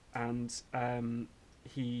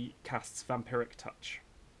he casts Vampiric Touch.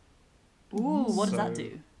 Ooh, what does that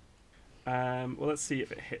do? Well, let's see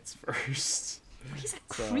if it hits first. He's a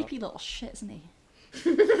creepy little shit, isn't he?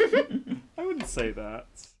 I wouldn't say that.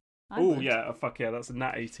 I Oh, would. yeah, fuck yeah, that's a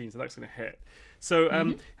nat 18, so that's going to hit.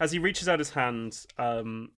 So as he reaches out his hand,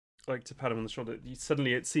 like to pat him on the shoulder,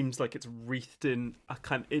 suddenly it seems like it's wreathed in a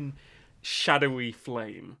kind in shadowy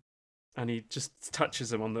flame. And he just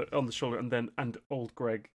touches him on the shoulder, and old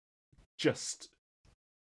Greg just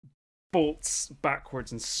bolts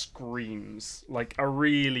backwards and screams like a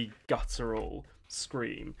really guttural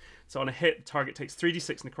scream. So on a hit, target takes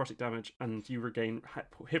 3d6 necrotic damage, and you regain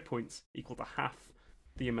hit points equal to half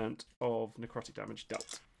the amount of necrotic damage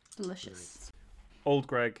dealt. Delicious. Old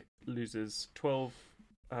Greg loses 12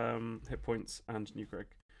 hit points, and new Greg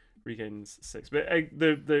regains 6. But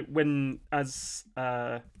when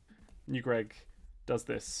new Greg does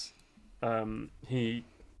this, he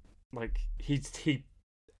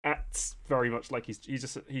acts very much like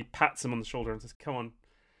he pats him on the shoulder and says, "Come on,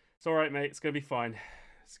 it's all right, mate. It's gonna be fine.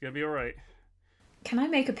 It's gonna be all right." Can I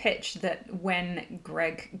make a pitch that when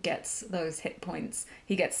Greg gets those hit points,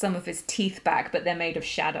 he gets some of his teeth back, but they're made of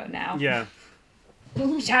shadow now? Yeah.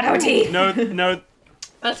 Shadow teeth. No,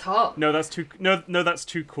 That's hot. no. That's too. No, that's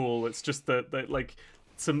too cool. It's just that like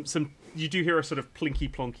some. You do hear a sort of plinky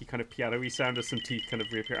plonky kind of piano-y sound as some teeth kind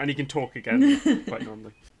of reappear, and he can talk again quite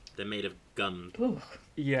normally. They're made of gum. Ooh.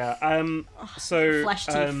 Yeah. So. Flesh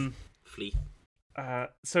teeth. Flea.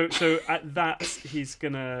 So at that he's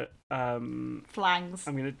gonna Flangs.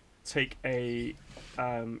 I'm gonna take a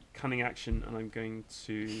cunning action, and I'm going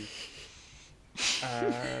to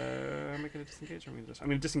am I gonna disengage? Or I'm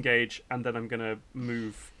gonna disengage, and then I'm gonna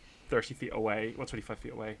move 30 feet away, or 25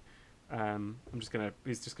 feet away.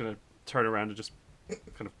 He's just gonna turn around and just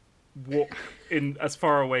kind of walk in as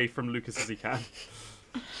far away from Lucas as he can.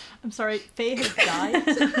 I'm sorry, Faye has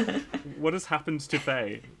died. What has happened to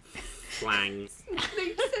Faye? Flangs.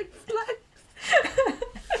 They said flag.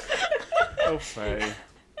 Oh, Faye.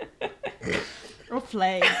 Or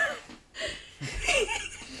Flay.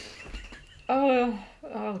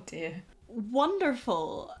 Oh dear.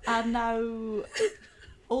 Wonderful. And now,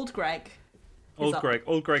 old Greg.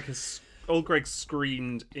 Old Greg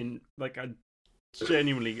screamed in like a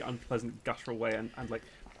genuinely unpleasant guttural way,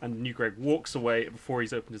 and new Greg walks away before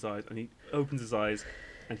he's opened his eyes, and he opens his eyes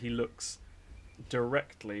and he looks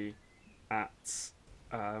directly at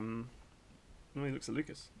he looks at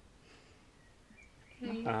Lucas.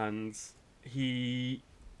 And he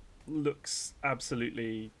looks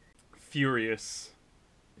absolutely furious.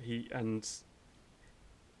 He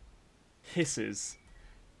hisses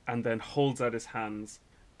and then holds out his hands,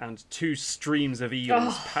 and 2 streams of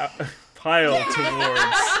eels pile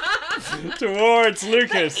towards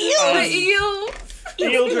Lucas.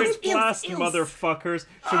 Eldritch blast, motherfuckers.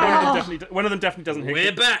 So one of them definitely doesn't hit.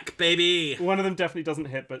 We're back, baby. One of them definitely doesn't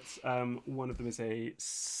hit, but one of them is an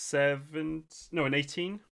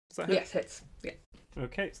 18. Does that hit? Yes, hits. Yeah.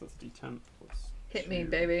 Okay, so that's D10 plus Hit me, 2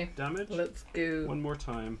 baby. damage. Let's go. One more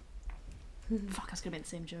time. Fuck, I was going to make the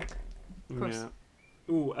same joke. Of course. Yeah.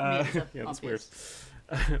 Ooh, yeah, that's weird.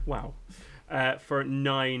 Wow. For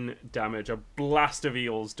 9 damage, a blast of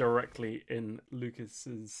eels directly in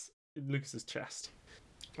Lucas's chest.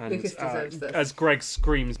 And, Lucas deserves this. As Greg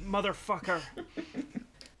screams, "Motherfucker!"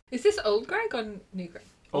 Is this old Greg or new Greg?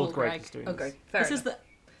 Old Greg Greg. is doing Okay, this. fair This enough. is the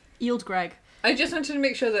Eeld Greg. I just wanted to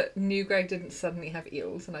make sure that new Greg didn't suddenly have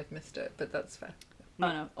eels and I'd missed it, but that's fair. Oh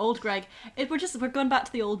no, old Greg. We're going back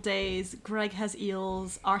to the old days. Greg has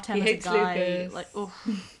eels. Artem He is a hates guy. Lucas. Like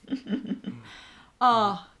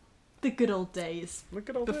oh, the good old days. The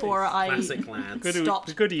good old Before days. I Classic lads. The good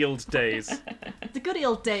old days. the good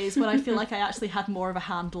old days when I feel like I actually had more of a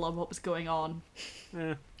handle on what was going on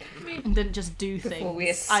Yeah. and didn't just do things. Before we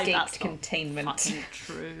That's escaped not containment. fucking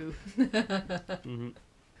true. Mm-hmm.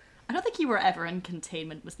 I don't think you were ever in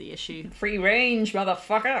containment was the issue. Free range,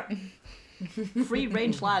 motherfucker. Free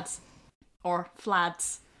range lads. Or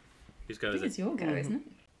flads. Whose I go is think it's it? your go, isn't it?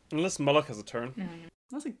 Unless Moloch has a turn.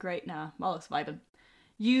 That's a great Moloch's vibing.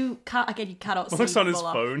 You cannot see Moloch's on his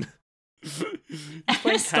Moloch. phone.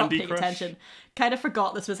 Stop Candy paying Crush. attention. Kind of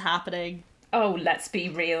forgot this was happening. Oh, let's be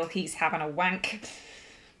real. He's having a wank.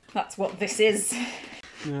 That's what this is.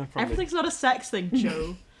 Yeah, probably. Everything's not a sex thing,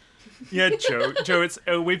 Joe. Yeah, Joe. Joe, it's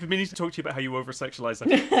we've been meaning to talk to you about how you over-sexualize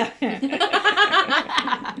it.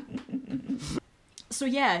 So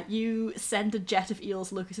yeah, you send a jet of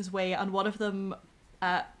eels Lucas's way, and one of them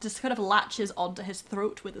just kind of latches onto his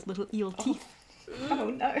throat with his little eel teeth. Oh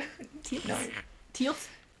no. Teeth. Teeth.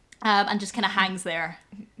 and just kind of hangs there.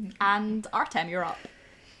 And Artem, you're up.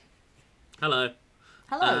 Hello.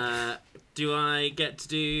 Hello. Do I get to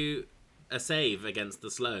do a save against the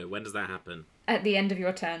slow? When does that happen? At the end of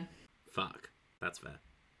your turn. Fuck. That's fair.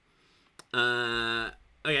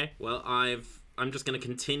 Okay, well, I'm just going to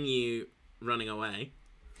continue running away.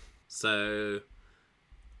 So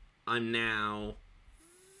I'm now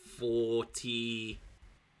 40...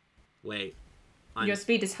 Wait. Your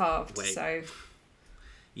speed is halved, Wait. so...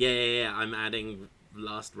 Yeah. I'm adding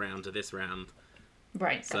last round to this round.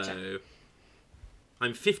 Right, gotcha. So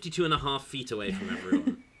I'm 52 and a half feet away from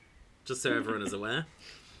everyone. Just so everyone is aware.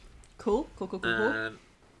 Cool.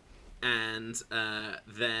 And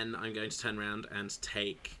then I'm going to turn around and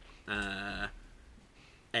take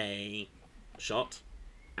a shot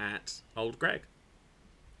at old Greg.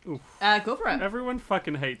 Go for it. Everyone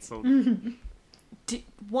fucking hates old.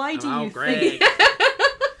 Why do you Greg.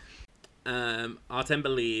 think... Artem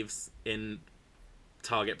believes in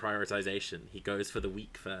target prioritization. He goes for the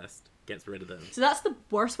weak first, gets rid of them. So that's the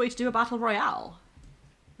worst way to do a battle royale.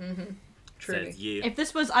 Truly. Says you. If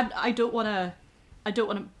this was... I don't want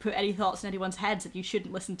to put any thoughts in anyone's heads that you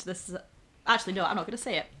shouldn't listen to this. Actually, no, I'm not going to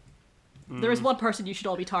say it. There is one person you should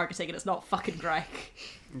all be targeting, and it's not fucking Greg.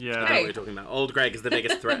 Yeah. I don't know what you're talking about. Old Greg is the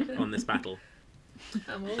biggest threat on this battle.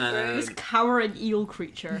 I'm all Greg. This cowering eel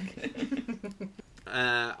creature.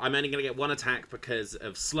 I'm only going to get one attack because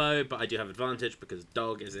of slow, but I do have advantage because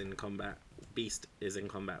Dog is in combat. Beast is in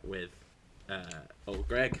combat with old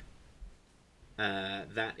Greg.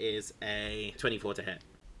 That is a 24 to hit.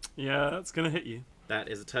 Yeah, that's gonna hit you. That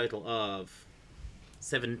is a total of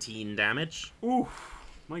 17 damage. Ooh,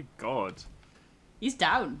 my god. He's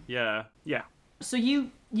down. Yeah. So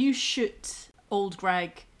you shoot old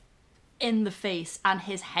Greg in the face, and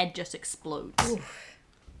his head just explodes.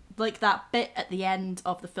 Like that bit at the end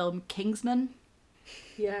of the film Kingsman.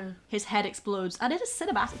 Yeah. His head explodes, and it is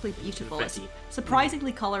cinematically beautiful. It's Confetti.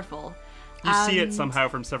 surprisingly colourful. You see it And- somehow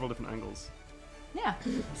from several different angles. Yeah,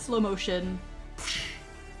 slow motion.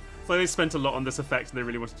 It's like they spent a lot on this effect and they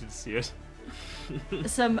really wanted you to see it.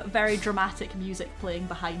 Some very dramatic music playing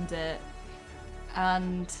behind it,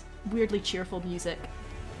 and weirdly cheerful music.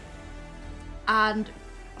 And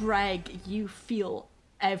Greg, you feel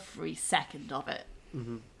every second of it.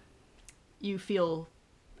 You feel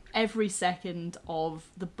every second of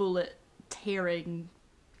the bullet tearing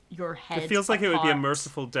your head. It feels like it would be a apart.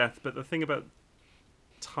 merciful death, but the thing about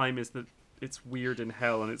time is that it's weird in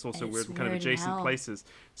hell, and it's also It's weird in kind of weird in adjacent hell. places.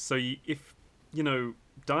 So if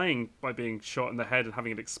dying by being shot in the head and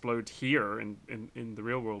having it explode here in the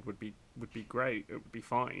real world would be great. It would be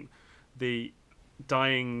fine. The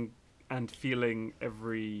dying and feeling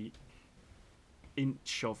every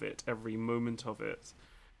inch of it, every moment of it,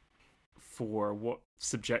 for what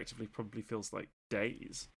subjectively probably feels like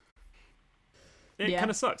days. It Yeah. kind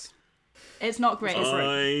of sucks. It's not great. Is it?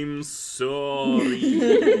 I'm sorry.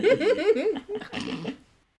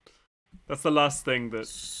 That's the last thing that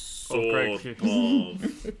Greg Sort hears.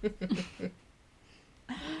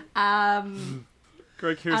 of.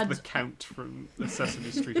 Greg hears And- the Count from the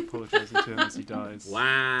Sesame Street apologising to him as he dies.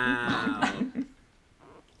 Wow.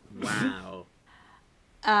 Wow.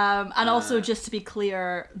 And also, just to be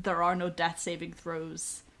clear, there are no death saving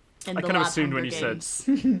throws in I the kind of Lad assumed Hunger when you Games.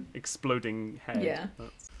 said exploding head. Yeah.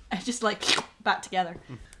 That's- Just like back together.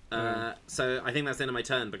 So I think that's the end of my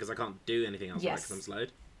turn because I can't do anything else Yes. because I'm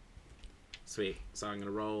slowed. Sweet. So I'm going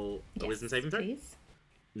to roll a Yes, wisdom saving throw. please.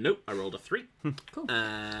 Nope, I rolled a 3. Cool.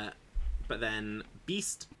 But then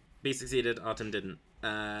Beast succeeded, Artem didn't.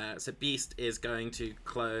 So Beast is going to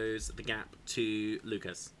close the gap to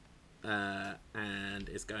Lucas. And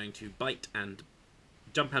is going to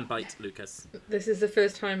jump and bite Lucas. This is the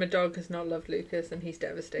first time a dog has not loved Lucas, and he's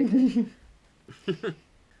devastated.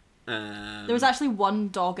 There was actually one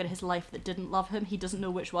dog in his life that didn't love him. He doesn't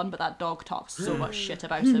know which one, but that dog talks so much shit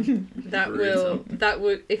about him. That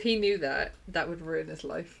would, if he knew that would ruin his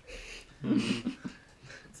life.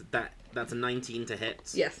 So that's a 19 to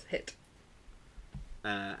hit. Yes, hit.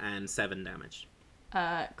 And 7 damage.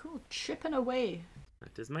 Cool. Chipping away.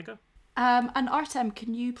 That is my go. And Artem,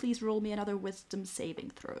 can you please roll me another wisdom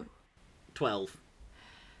saving throw? 12.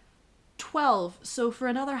 12. So for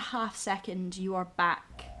another half second, you are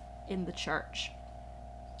back in the church.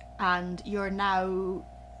 And you're now...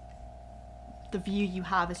 The view you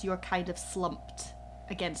have is you're kind of slumped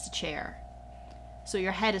against a chair. So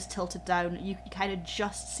your head is tilted down. You can kind of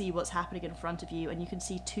just see what's happening in front of you, and you can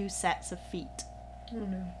see 2 sets of feet. Oh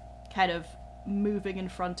no. Kind of moving in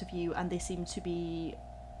front of you, and they seem to be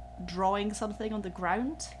drawing something on the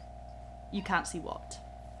ground. You can't see what.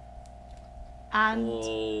 And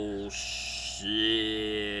Oh, shit.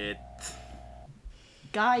 Shit.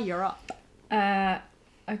 Guy, you're up.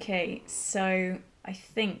 Okay, so I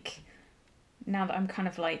think now that I'm kind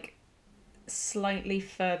of like slightly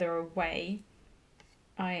further away,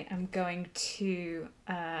 I am going to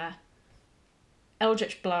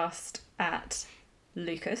Eldritch Blast at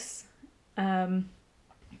Lucas. And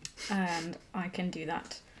I can do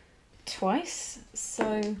that twice.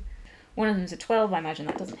 So one of them's a 12, I imagine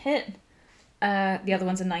that doesn't hit. The other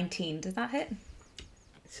one's a 19. Does that hit?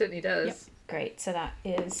 Certainly does. Yep. Great, so that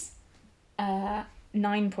is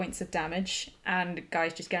 9 points of damage, and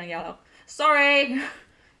Guy's just going to yell out, "Sorry!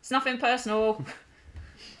 It's nothing personal!"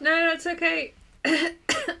 No, it's okay.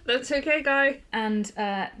 That's okay, Guy. And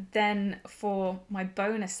then for my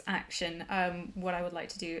bonus action, what I would like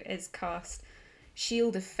to do is cast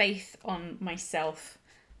Shield of Faith on myself,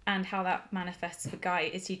 and how that manifests for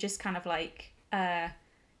Guy is he just kind of like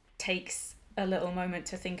takes a little moment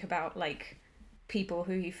to think about like people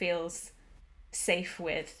who he feels safe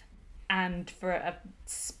with, and for a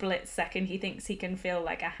split second he thinks he can feel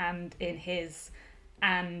like a hand in his,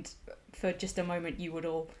 and for just a moment you would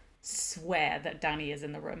all swear that Danny is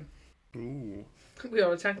in the room. Ooh. We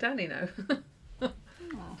all attack Danny now.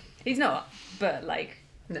 He's not, but like,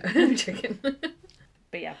 No, I'm joking. but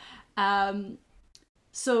yeah.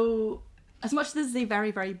 So, as much as this is a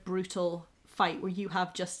very, very brutal fight where you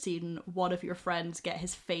have just seen one of your friends get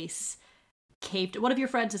his face caved, one of your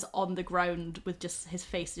friends is on the ground with just his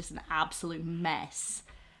face just an absolute mess,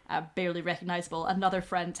 barely recognizable. Another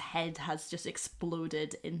friend's head has just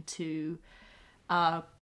exploded into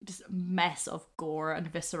just a mess of gore and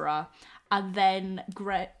viscera. And then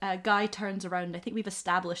Guy turns around, I think we've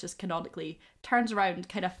established this canonically, turns around,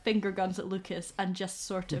 kind of finger guns at Lucas, and just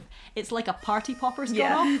sort of, it's like a party popper's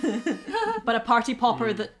gone off, but a party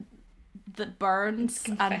popper that burns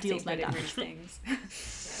and deals no damage. Things.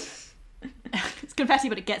 It's confetti,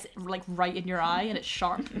 but it gets like right in your eye and it's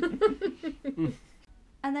sharp.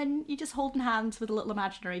 And then you just holding hands with a little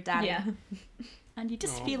imaginary Danny. Yeah, And you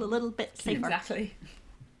just feel a little bit safer. exactly.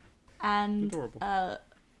 And Adorable.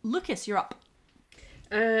 Lucas, you're up.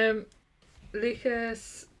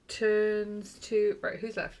 Lucas turns to... Right,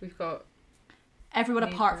 who's left? We've got... Everyone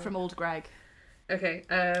Me apart too. from old Greg. Okay,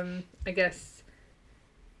 I guess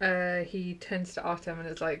he turns to Artem and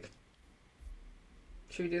is like,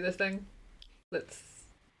 should we do this thing? Let's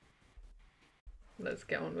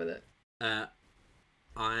get on with it.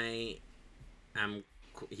 I am.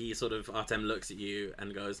 He sort of, Artem looks at you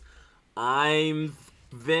and goes, "I'm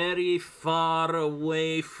very far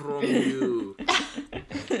away from you."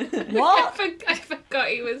 What? I forgot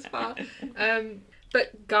he was far.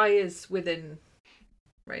 But Guy is within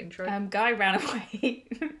range, right? Guy ran away.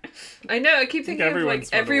 I know. I keep thinking of like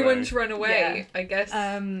everyone's everyone's run run away. away. I guess.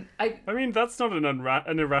 I I mean, that's not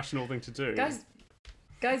an irrational thing to do.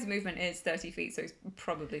 Guy's movement is 30 feet, so he's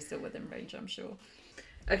probably still within range, I'm sure.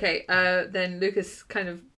 Okay. Then Lucas kind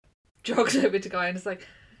of jogs over to Guy and is like,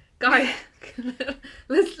 "Guy,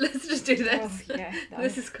 let's just do this. Oh, yeah,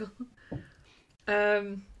 This is cool."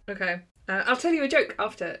 Okay. I'll tell you a joke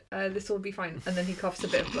after. This will be fine. And then he coughs a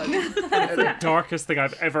bit of blood. The darkest thing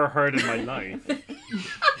I've ever heard in my life. No,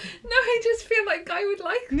 I just feel like Guy would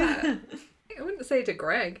like that. I wouldn't say it to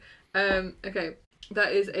Greg. Okay,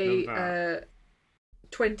 that is a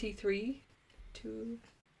 23 to...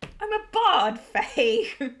 I'm a bard, Faye.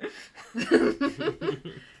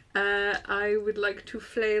 I would like to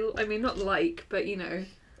flail. I mean, not like, but you know,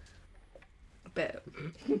 a bit.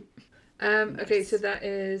 Okay, so that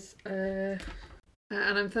is... and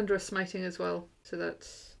I'm Thunderous Smiting as well. So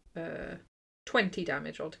that's 20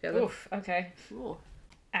 damage altogether. Oof, okay. Ooh.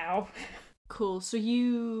 Ow. Cool. So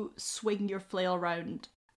you swing your flail around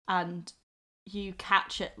and you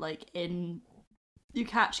catch it you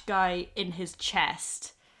catch Guy in his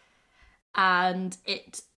chest, and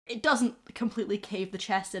it doesn't completely cave the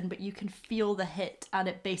chest in, but you can feel the hit and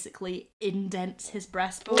it basically indents his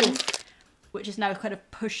breastbone, which is now kind of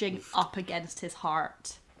pushing up against his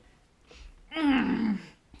heart. Mm.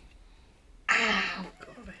 Ow.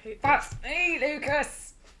 God, I hate That's me,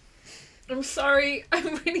 Lucas. I'm sorry.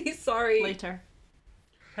 I'm really sorry. Later.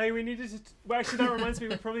 Hey, we needed to... Well, actually, that reminds me,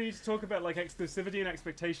 we probably need to talk about, like, exclusivity and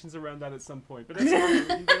expectations around that at some point. But that's fine, we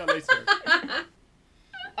can do that later.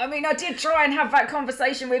 I mean, I did try and have that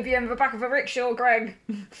conversation with you in the back of a rickshaw, Greg.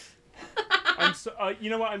 You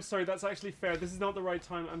know what? I'm sorry. That's actually fair. This is not the right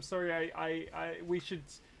time. I'm sorry. We should...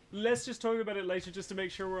 Let's just talk about it later just to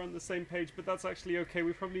make sure we're on the same page. But that's actually okay.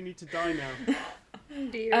 We probably need to die now. Oh,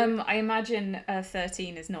 dear. I imagine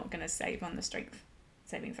 13 is not going to save on the strength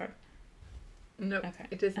saving throw. No, Okay.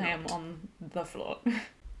 it is not. I am on the floor.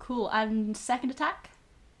 Cool. And second attack?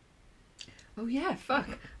 Oh yeah, fuck.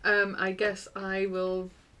 I guess I will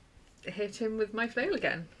hit him with my flail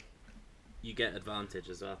again. You get advantage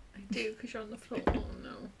as well. I do, because you're on the floor. Oh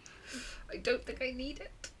no. I don't think I need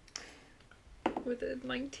it. With a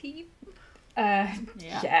 19?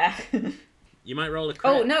 Yeah. You might roll a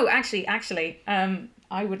crit. Oh no, actually,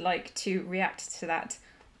 I would like to react to that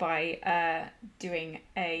by doing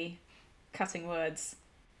a cutting words,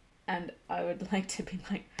 and I would like to be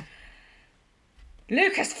like,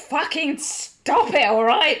 Lucas, fucking stop it, all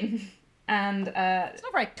right? And It's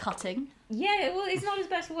not very cutting. yeah, well, it's not his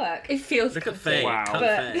best work. It feels Look at comfy. Faye. Wow. Cut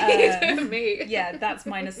But, Faye. Me. Yeah, that's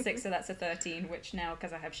 -6, so that's a 13, which now,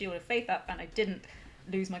 because I have Shield of Faith up and I didn't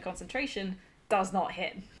lose my concentration, does not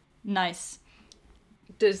hit. Nice.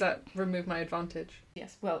 Does that remove my advantage?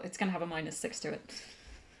 Yes, well, it's going to have a -6 to it.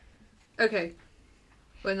 Okay.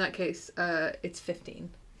 Well, in that case, it's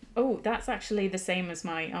 15. Oh, that's actually the same as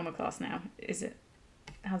my armor class now, is it?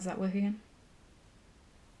 How does that work again?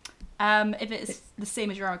 If it's the same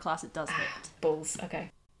as your armor class, it does hit. Balls,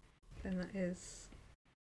 okay. Then that is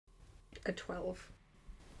a 12.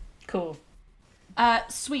 Cool.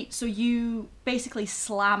 Sweet. So you basically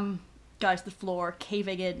slam Guy to the floor,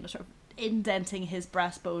 caving in, sort of indenting his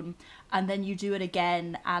breastbone, and then you do it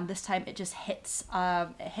again, and this time it just hits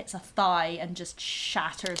a thigh and just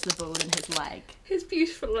shatters the bone in his leg. His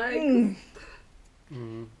beautiful leg.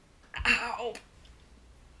 Ow!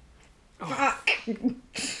 Fuck!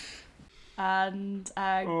 And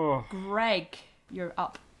Oh. Greg, you're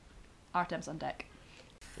up. Artem's on deck.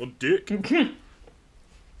 Or dick.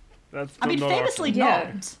 That's I mean, not famously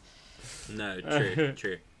Yeah. not. No, true,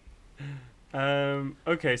 true.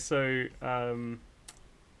 Okay, so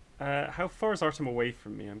how far is Artem away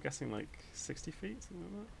from me? I'm guessing like 60 feet,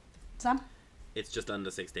 something like that. Sam? It's just under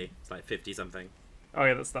 60. It's like 50 something. Oh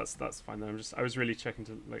yeah, that's fine. Then I was really checking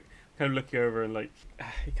to like kind of looking over and like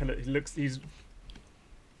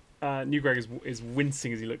New Greg is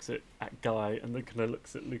wincing as he looks at Guy, and then kind of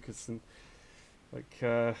looks at Lucas and like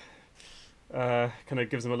kind of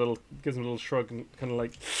gives him a little shrug and kind of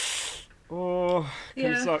like, oh, kind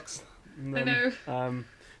of Yeah. sucks. And I then, know.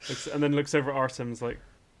 and then looks over at Artem's like,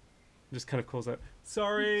 just kind of calls out,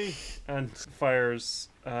 sorry, and fires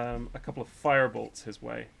a couple of fire bolts his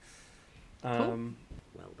way. Well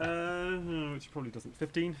done. Which probably doesn't.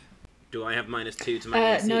 15. Do I have -2 to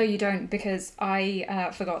my AC? No, you don't, because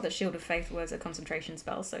I forgot that Shield of Faith was a concentration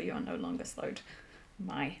spell, so you are no longer slowed.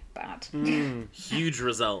 My bad. Huge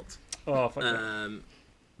result. Oh, fuck yeah.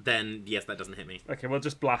 Then, yes, that doesn't hit me. Okay, well,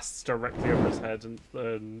 just blasts directly over his head,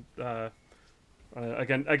 and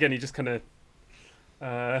again, he just kind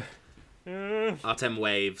of. Artem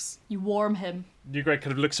waves. You warm him. New Greg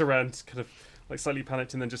kind of looks around, kind of like slightly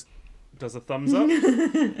panicked, and then just does a thumbs up,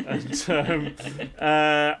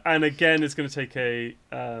 and again is going to take a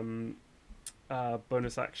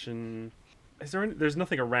bonus action. There's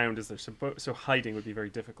nothing around, is there? So hiding would be very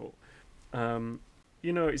difficult. He's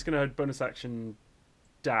going to have bonus action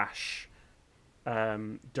dash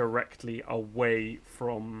directly away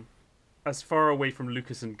from, as far away from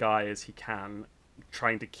Lucas and Guy as he can,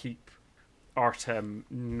 trying to keep Artem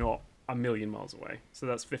not a million miles away. So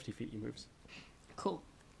that's 50 feet he moves. Cool.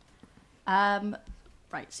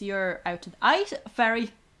 Right, so you're out of... I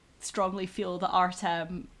very strongly feel that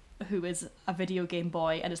Artem, who is a video game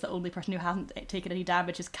boy and is the only person who hasn't taken any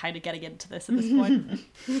damage, is kind of getting into this at this point.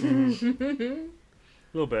 A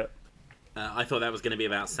little bit. I thought that was going to be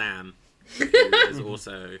about Sam, who is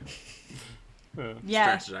also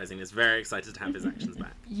Yeah, strategizing. Is very excited to have his actions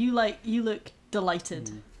back. you look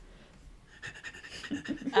delighted.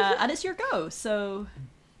 And it's your go, so,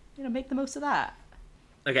 make the most of that.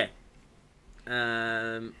 Okay.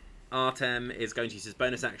 Artem is going to use his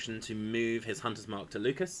bonus action to move his Hunter's Mark to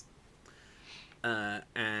Lucas.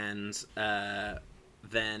 And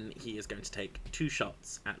then he is going to take 2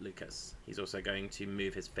 shots at Lucas. He's also going to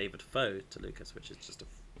move his favoured foe to Lucas, which is just a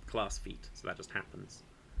class feat, so that just happens.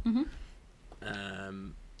 Mm-hmm.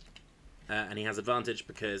 And he has advantage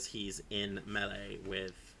because he's in melee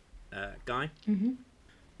with Guy.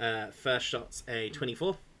 Mm-hmm. First shot's a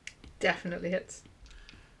 24. Definitely hits.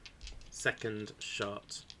 Second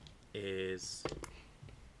shot is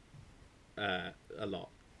a lot.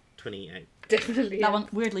 28. Definitely That hits. one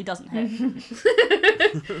weirdly doesn't hit.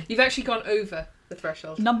 You've actually gone over the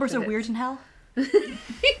threshold. Numbers to are hit. weird in hell.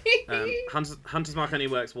 Hunter's Mark only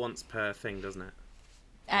works once per thing, doesn't it?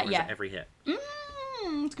 Or is Yeah. it every hit?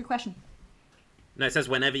 That's a good question. No, it says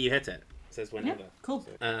whenever you hit it. It says whenever. Cool.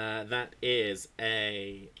 So, that is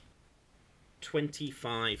a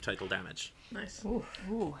 25 total damage. Nice.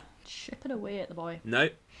 Ooh, chipping away at the boy. No,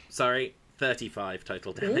 sorry, 35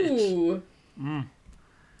 total damage. Ooh.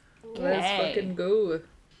 Let's fucking go.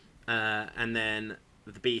 And then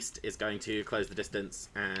the beast is going to close the distance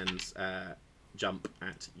and jump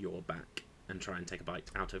at your back and try and take a bite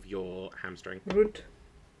out of your hamstring. Rude.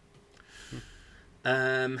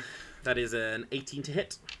 That is an 18 to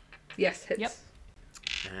hit. Yes, hits. Yep.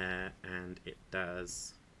 And it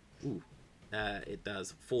does... it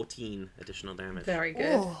does 14 additional damage. Very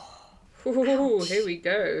good. Ooh, here we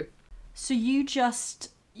go. So you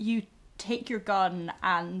take your gun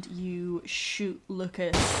and you shoot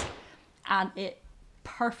Lucas, and it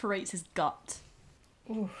perforates his gut.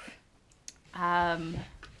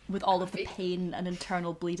 With all of the pain and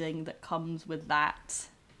internal bleeding that comes with that.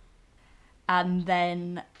 And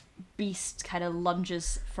then Beast kind of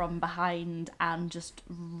lunges from behind and just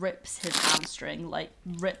rips his hamstring, like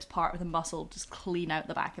rips part of the muscle just clean out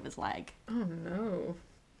the back of his leg. Oh no.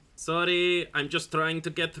 Sorry, I'm just trying to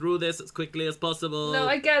get through this as quickly as possible. No,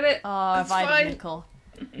 I get it. Oh, That's Vitamin fine. Nickel.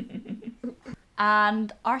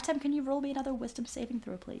 And Artem, can you roll me another wisdom saving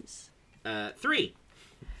throw, please? 3.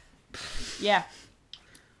 Yeah.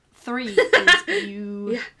 3 is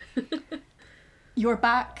you... You're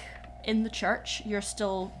back in the church. You're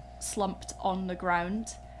still slumped on the ground.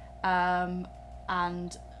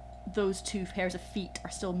 And those two pairs of feet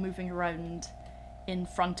are still moving around in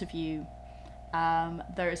front of you.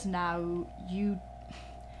 There's now... You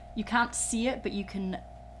can't see it, but you can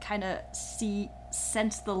kind of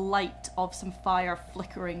sense the light of some fire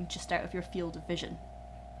flickering just out of your field of vision.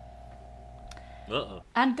 Uh-oh.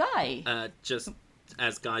 And Guy. Just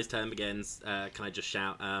as Guy's turn begins, can I just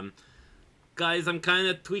shout, guys, I'm kind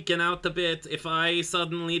of tweaking out a bit. If I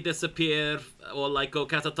suddenly disappear or, like, go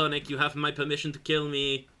catatonic, you have my permission to kill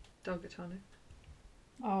me. Dogatonic.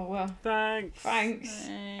 Oh, well. Thanks. Thanks.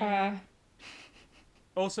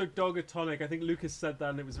 Also, Dogatonic. I think Lucas said that,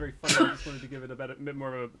 and it was very funny. I just wanted to give it a bit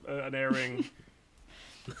more of an airing.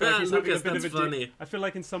 I feel like he's having Lucas, that's funny. I feel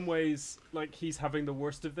like in some ways, like he's having the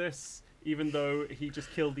worst of this, even though he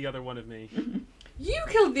just killed the other one of me. You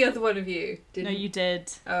killed the other one of you, didn't No, you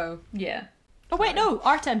did. Oh. Yeah. Oh, wait, no.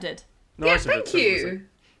 Artem did. No, Yeah, I said it, thank so it was you.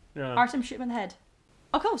 Yeah. Artem shoot him in the head.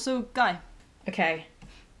 Oh, cool. So, Guy. Okay.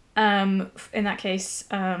 In that case,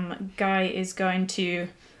 Guy is going to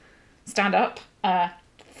stand up,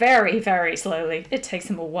 very, very slowly. It takes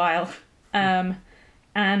him a while.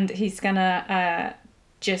 And he's gonna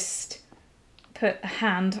just put a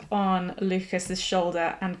hand on Lucas's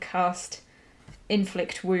shoulder and cast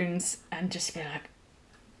Inflict Wounds and just be like,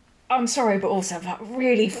 I'm sorry, but also that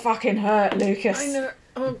really fucking hurt, Lucas. I know.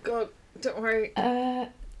 Oh god, don't worry.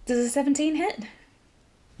 Does a 17 hit?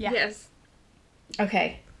 Yeah. Yes.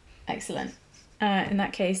 Okay, excellent. In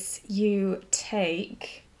that case, you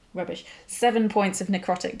take 7 points of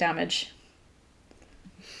necrotic damage.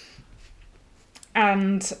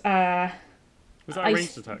 And Was that a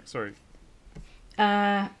ranged attack? Sorry.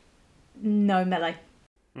 no melee.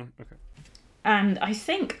 Okay. And I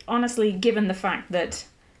think, honestly, given the fact that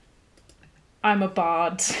I'm a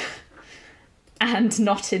bard and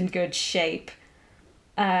not in good shape,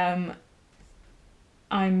 I'm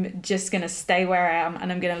just going to stay where I am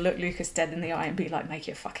and I'm going to look Lucas dead in the eye and be like, make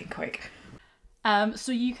it fucking quick.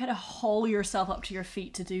 So you kind of haul yourself up to your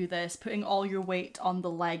feet to do this, putting all your weight on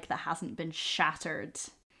the leg that hasn't been shattered,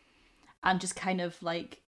 and just kind of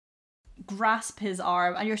like grasp his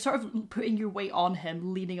arm, and you're sort of putting your weight on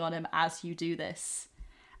him, leaning on him as you do this,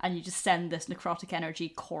 and you just send this necrotic energy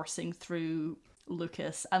coursing through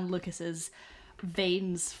Lucas, and Lucas's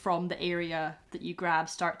veins from the area that you grab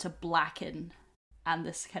start to blacken, and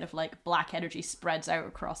this kind of like black energy spreads out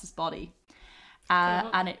across his body.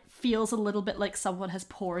 And it feels a little bit like someone has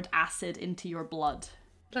poured acid into your blood.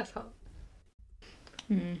 That's hot.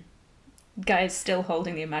 Guy is still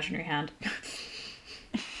holding the imaginary hand.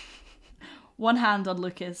 One hand on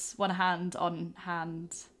Lucas, one hand on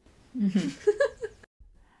hand.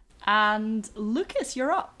 And Lucas,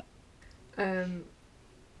 you're up.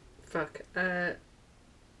 Fuck.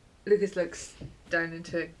 Lucas looks down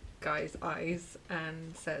into Guy's eyes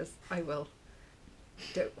and says, I will.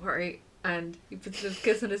 Don't worry. And he puts a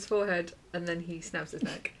kiss on his forehead and then he snaps his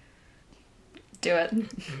neck. Do it.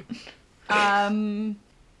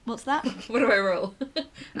 What's that? What do I roll?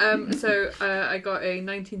 So I got a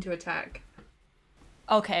 19 to attack.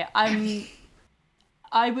 Okay,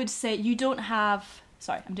 I would say you don't have...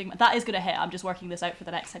 Sorry, that is going to hit. I'm just working this out for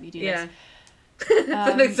the next time you do Yeah. this.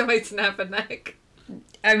 The next time I snap a neck.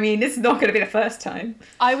 I mean, it's not going to be the first time.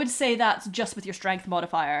 I would say that's just with your strength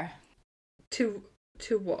modifier. To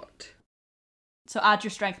what? So add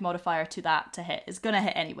your strength modifier to that to hit. It's going to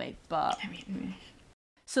hit anyway, but... I mean,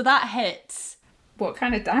 So that hits. what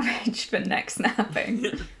kind of damage for neck snapping?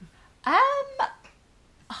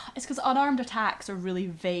 It's because unarmed attacks are really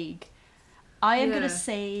vague. I am going to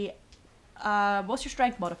say, what's your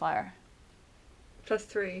strength modifier?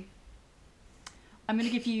 +3. I'm going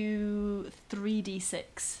to give you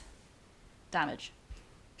 3d6 damage.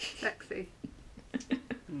 Sexy.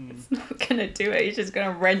 It's not gonna do it. He's just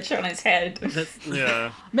gonna wrench on his head.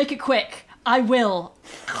 Yeah. Make it quick. I will.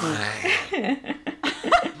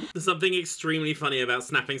 There's something extremely funny about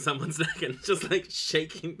snapping someone's neck and just like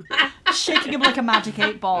shaking them. Shaking him like a magic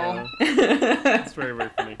 8-ball. It's very, very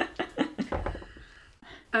funny.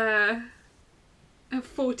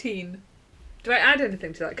 14. Do I add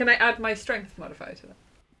anything to that? Can I add my strength modifier to that?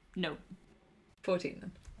 No. 14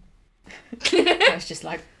 then. I was just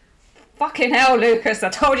like, fucking hell, Lucas, I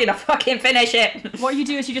told you to fucking finish it. What you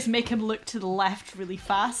do is you just make him look to the left really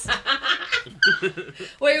fast.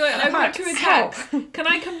 Wait, I've got 2 Help. attacks. Can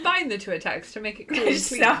I combine the 2 attacks to make it cool? Just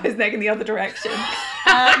snap his neck in the other direction.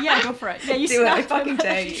 Yeah, go for it. Yeah, you Do it, I snap fucking him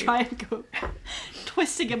dare and you. try and go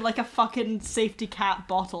twisting him like a fucking safety cat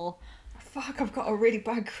bottle. Fuck, I've got a really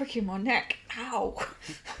bad crick in my neck. Ow.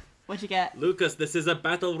 What'd you get? Lucas, this is a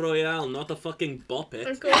battle royale, not a fucking bop I've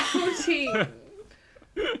it. got 14.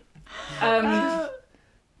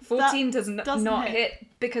 14 doesn't doesn't hit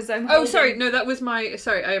because I'm Oh, sorry, no, that was my...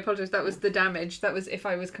 Sorry, I apologise. That was the damage. That was if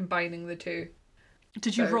I was combining the 2.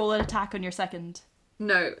 Did you So- roll an attack on your second?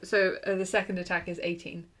 No, so the second attack is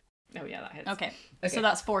 18. Oh yeah, that hits. Okay. Okay. So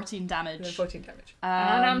that's 14 And damage. then 14 damage.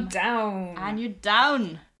 And I'm down. And you're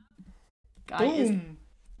down. Guy is Boom.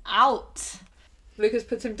 out. Lucas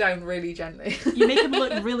puts him down really gently. You make him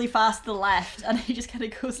look really fast to the left, and he just kind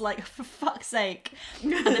of goes like, for fuck's sake.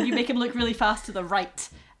 And then you make him look really fast to the right,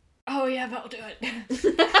 Oh yeah, that'll do it.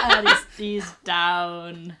 and he's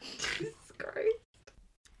down. Great.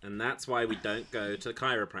 And that's why we don't go to the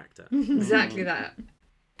chiropractor. Exactly that.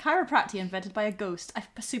 Chiropractic invented by a ghost. I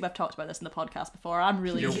assume I've talked about this in the podcast before. I'm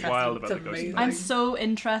really You're interested. wild about It's the ghost. amazing. I'm so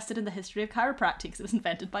interested in the history of chiropractic because it was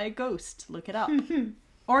invented by a ghost. Look it up.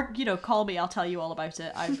 Or, call me. I'll tell you all about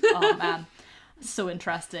it. Oh, man. So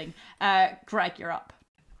interesting. Greg, you're up.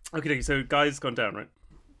 Okay, so Guy's gone down, right?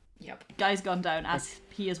 Yep. Guy's gone down, as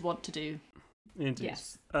he is wont to do. Indeed.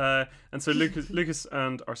 Yes. And so Lucas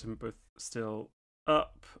and Artem are both still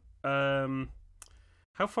up.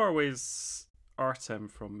 How far away is Artem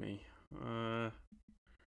from me? 'Cause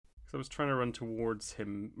I was trying to run towards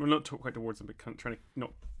him. Well, not quite towards him, but kind of trying to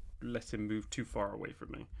not let him move too far away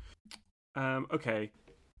from me. Okay.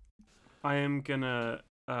 I am gonna.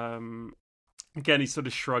 Again, he sort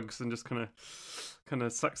of shrugs and just kind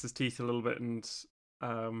of sucks his teeth a little bit and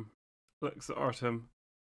looks at Artem.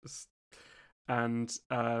 And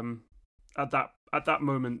at that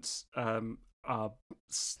moment, an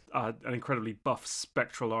incredibly buff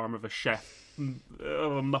spectral arm of a chef,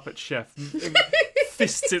 of a Muppet chef,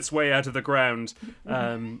 fists its way out of the ground,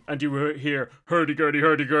 and you hear hurdy-gurdy,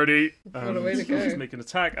 hurdy-gurdy. What a way to go. Just make an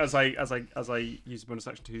attack as I use a bonus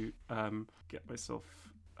action to get myself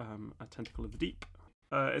a tentacle of the deep.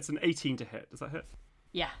 It's an 18 to hit. Does that hit?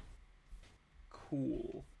 Yeah.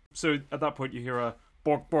 Cool. So at that point, you hear a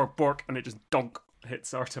bork, bork, bork, and it just donk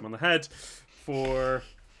hits Artem on the head for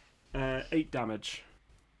 8 damage.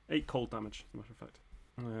 8 cold damage, as a matter of fact.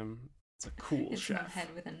 It's a cool It's chef. not head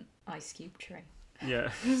with an ice cube tray.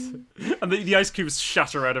 Yeah. And the ice cubes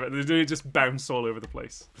shatter out of it, and they just bounce all over the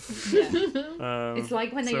place. Yeah. It's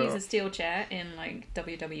like when they so- use a steel chair in like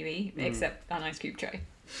WWE, except an ice cube tray.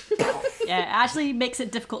 Yeah, it actually makes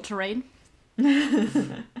it difficult terrain.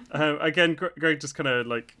 Again, Greg just kind of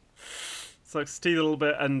like sucks his teeth a little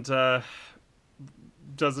bit and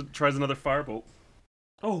tries another firebolt.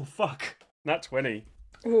 Oh fuck! Nat 20.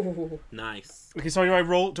 Ooh. Nice. Okay, so do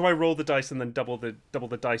I roll the dice and then double the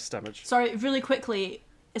dice damage? Sorry, really quickly,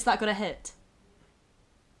 is that going to hit?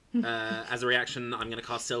 As a reaction, I'm going to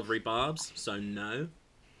cast Silvery Barbs, so no.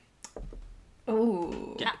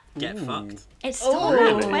 Oh. Get Ooh. fucked. It's still a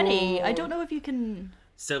really? nat 20. I don't know if you can...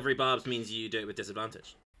 Silvery Barbs means you do it with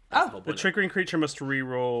disadvantage. That's Oh. the whole The point of it. triggering creature must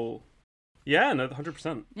re-roll. Yeah, no,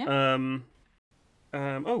 100%. Yeah.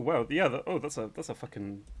 Oh wow, yeah. That's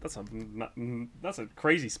a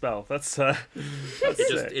crazy spell. That's sick.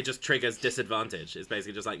 It just triggers disadvantage. It's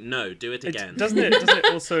basically just like, no, do it again. Doesn't it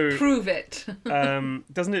also Prove it.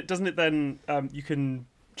 doesn't it then you can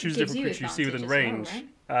choose a Gives different you creature you see within advantage as range.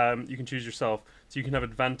 well, You can choose yourself, so you can have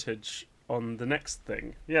advantage on the next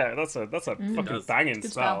thing. Yeah, that's a fucking does. banging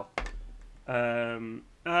Good spell.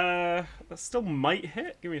 That still might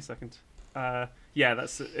hit. Give me a second. Yeah,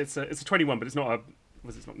 it's a 21, but it's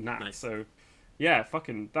not nat. Nice. So yeah,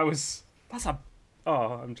 that's a. Oh,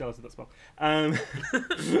 I'm jealous of that spell. I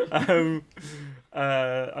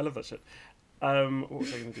love that shit. What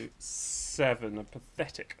was I going to do? 7, a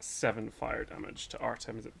pathetic 7 fire damage to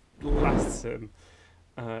Artem as it blasts him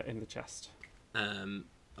in the chest.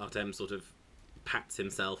 Artem sort of pats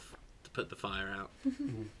himself to put the fire out.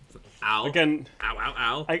 Ow. Again, Ow, ow,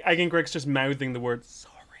 ow. Again, Greg's just mouthing the word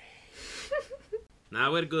sorry.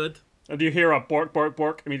 Now we're good. And you hear a bork, bork,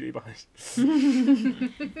 bork immediately behind.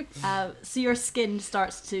 So your skin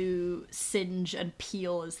starts to singe and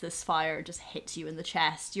peel as this fire just hits you in the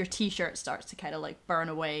chest. Your t-shirt starts to kind of like burn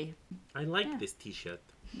away. I like this t-shirt.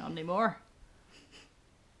 Not anymore.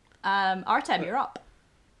 Artem, you're up.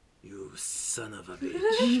 You son of a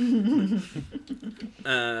bitch.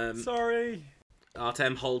 Sorry.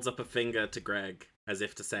 Artem holds up a finger to Greg as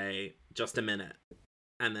if to say, just a minute,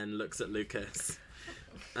 and then looks at Lucas.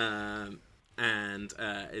 And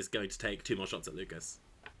is going to take 2 more shots at Lucas.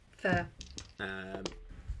 Fair.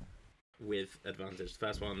 With advantage. The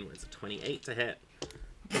first one was a 28 to hit.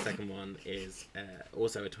 The second one is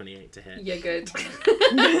also a 28 to hit. You're good.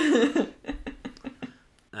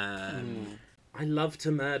 I love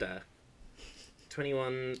to murder.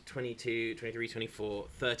 21, 22, 23, 24,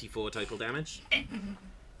 34 total damage.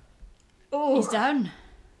 He's down.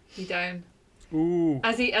 You down. Ooh.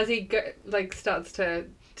 As he starts to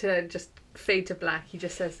just fade to black, he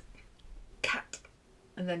just says, "Cat,"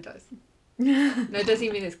 and then dies. No, does he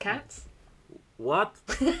mean his cats? What?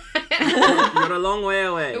 You're a long way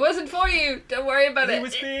away. It wasn't for you. Don't worry about He it.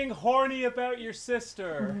 was being horny about your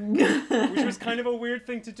sister, which was kind of a weird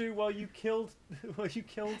thing to do while you killed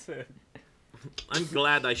him. I'm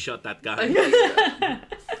glad I shot that guy.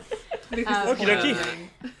 Okie dokie.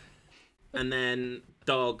 And then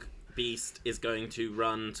Dog Beast is going to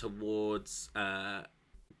run towards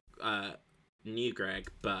New Greg,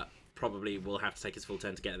 but probably will have to take his full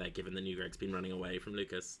turn to get there, given the New Greg's been running away from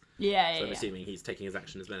Lucas. Yeah. So I'm assuming he's taking his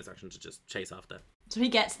action, his bonus action, to just chase after. So he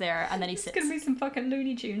gets there and then he It's sits. gonna be some fucking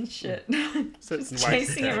Looney Tunes shit. Sits Just and wags his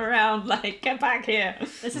chasing him tail. around like, get back here.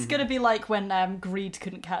 This is gonna be like when Greed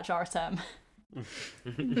couldn't catch Artem.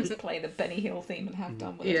 Just play the Benny Hill theme and have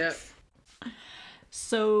done with it. Yeah.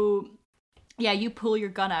 So, yeah, you pull your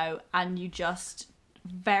gun out and you just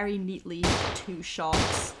very neatly 2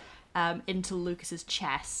 shots into Lucas's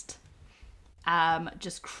chest,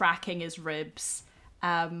 just cracking his ribs,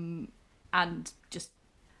 and just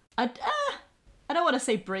I don't want to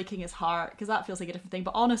say breaking his heart because that feels like a different thing,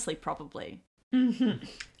 but honestly, probably. Lucas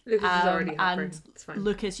is already heartbroken. And It's fine.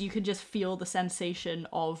 Lucas, you can just feel the sensation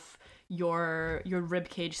of your rib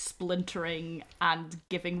cage splintering and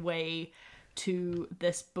giving way to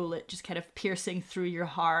this bullet just kind of piercing through your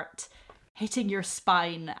heart, hitting your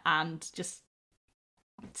spine, and just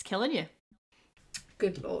it's killing you.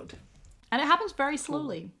 Good lord. And it happens very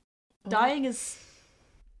slowly. Dying is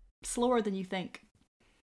slower than you think.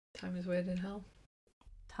 Time is weird in hell.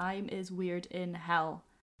 Time is weird in hell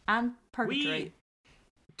and purgatory.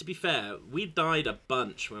 To be fair, we died a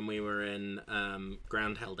bunch when we were in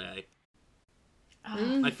Ground Hell Day.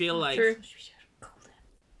 I feel like True.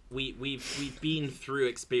 we've been through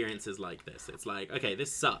experiences like this. It's like, okay,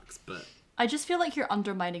 this sucks, but I just feel like you're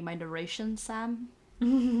undermining my narration, Sam.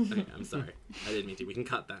 okay, I'm sorry. I didn't mean to. We can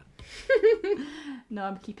cut that. No,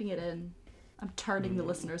 I'm keeping it in. I'm turning the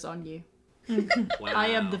listeners on you. Wow. I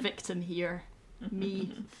am the victim here.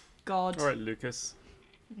 Me. God. All right, Lucas.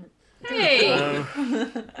 Hey!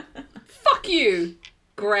 Fuck you,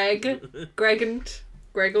 Greg.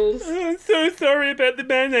 Greggles. I'm so sorry about the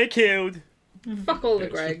man I killed. Fuck all the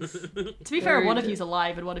Gregs. To be fair, one of you's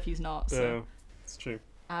alive and one of you's not. So. It's true.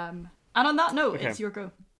 And on that note, Okay. it's your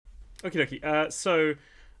go. Okie dokie.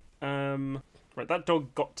 Right, that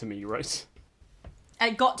dog got to me, right?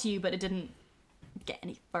 It got to you, but it didn't get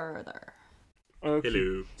any further. Okay.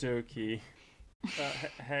 Hello. Dokey.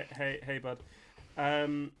 Hey, bud.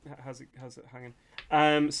 How's it hanging?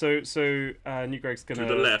 So New Greg's gonna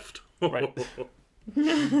To the left. Right.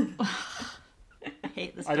 I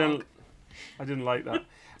hate this I dog. didn't like that.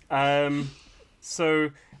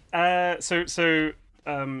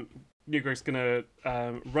 New Greg's gonna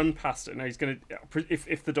run past it. Now he's gonna,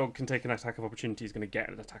 if the dog can take an attack of opportunity, he's gonna get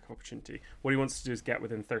an attack of opportunity. What he wants to do is get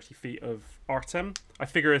within 30 feet of Artem. I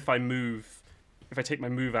figure if I take my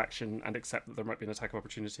move action and accept that there might be an attack of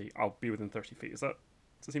opportunity, I'll be within 30 feet. Does that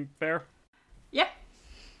seem fair? Yeah.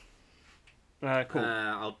 Cool.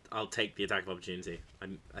 I'll take the attack of opportunity.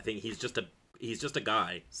 I think he's just a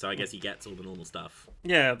guy, so I guess he gets all the normal stuff.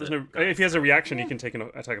 Yeah, there's no. If he has a reaction, he can take an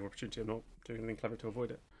attack of opportunity. I'm not doing anything clever to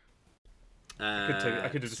avoid it. I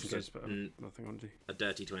could do disengage, but nothing on do. A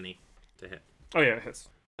dirty 20 to hit. Oh yeah, it hits.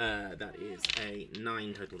 That is a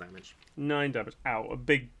 9 total damage. 9 damage. Ow! A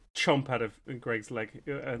big chomp out of Greg's leg,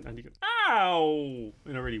 and he goes, "Ow!"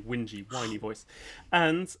 in a really whingy, whiny voice,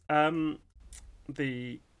 and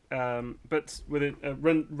but within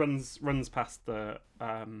runs past the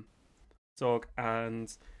dog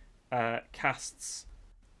and casts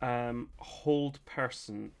hold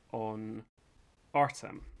person on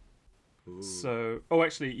Artem. Ooh. So,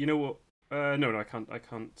 actually, you know what? No, I can't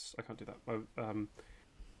do that.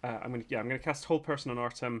 I'm gonna cast hold person on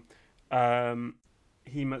Artem.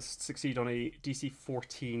 He must succeed on a DC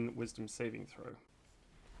 14 Wisdom saving throw.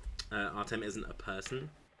 Artem isn't a person.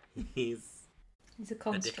 He's a a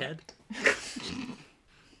construct. dickhead.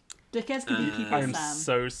 Dickheads can be people, I'm Sam.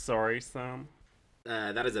 so sorry, Sam.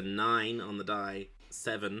 That is a 9 on the die.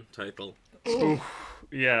 7 total. Ooh.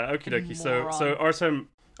 Yeah, okie dokie. So Moron.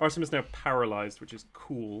 Artem is now paralyzed, which is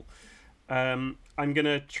cool. I'm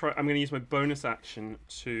gonna use my bonus action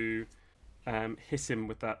to hit him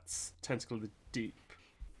with that tentacle of the deep.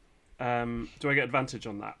 Do I get advantage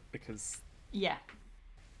on that? Because Yeah.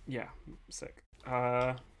 sick.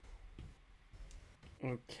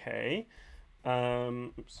 Okay.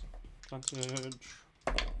 Oops. Advantage.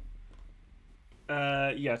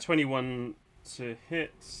 21 to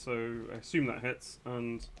hit, so I assume that hits,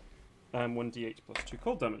 and 1d8 plus 2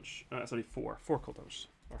 cold damage. It's only 4 cold damage,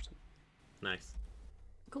 Artem. Nice.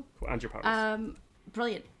 Cool. And your powers.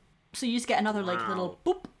 Brilliant. So you just get another Wow. little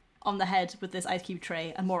boop on the head with this ice cube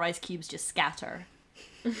tray, and more ice cubes just scatter.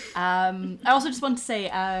 I also just want to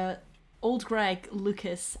say, old Greg,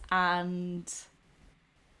 Lucas, and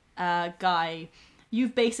Guy,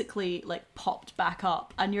 you've basically popped back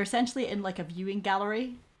up, and you're essentially in a viewing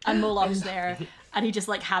gallery, and Moloch's there, and he just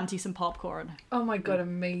hands you some popcorn. Oh my god,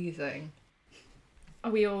 amazing.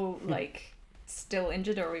 Are we all still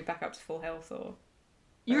injured, or are we back up to full health, or?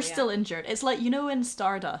 You're yeah. still injured. It's in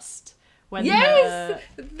Stardust when Yes!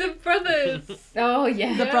 The brothers! Oh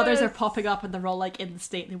yeah. the brothers are popping up, and they're all in the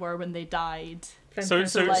state they were when they died. So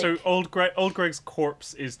like- old Greg's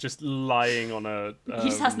corpse is just lying on a. He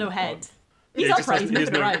just has no head. He's Yeah, upright. He's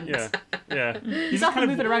moving around. Yeah. He's up and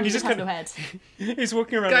moving around. He He's just has no head. He's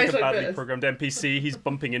walking around Guys like a like badly this. programmed NPC. He's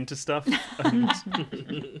bumping into stuff. And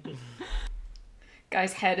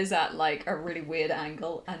Guy's head is at a really weird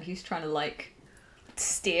angle, and he's trying to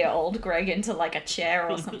steer old Greg into a chair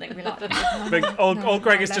or something. Be like, old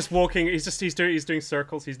Greg is just walking. He's doing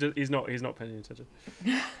circles. He's not paying attention.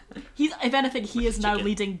 If anything, he is now Chicken.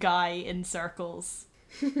 leading Guy in circles.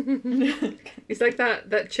 He's like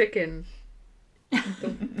that chicken.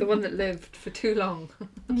 The one that lived for too long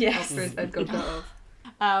yes. after his head got cut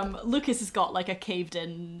off. Lucas has got a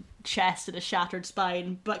caved-in chest and a shattered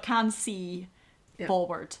spine, but can see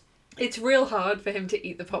forward. It's real hard for him to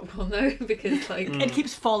eat the popcorn though, because It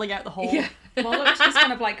keeps falling out the hole. yeah. Moloch's just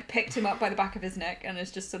kind of picked him up by the back of his neck and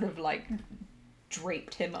has just sort of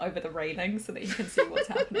draped him over the railing so that he can see what's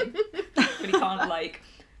happening, but he can't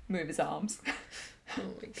move his arms. Oh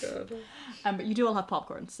my god. But you do all have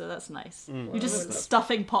popcorn, so that's nice. Mm. You're just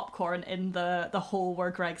stuffing popcorn in the hole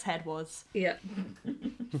where Greg's head was, Yeah.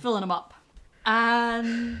 filling them up.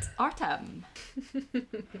 And Artem.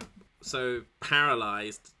 So,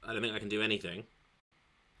 paralyzed, I don't think I can do anything.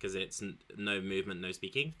 Because it's no movement, no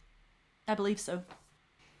speaking. I believe so.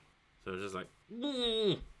 So it's just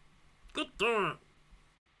good dog.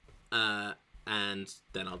 And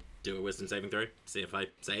then I'll do a wisdom saving throw, see if I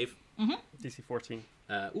save. DC 14.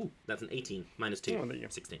 That's an 18, minus 2, Oh, there you go.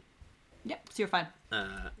 16. Yep, so you're fine.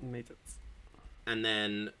 Made it. And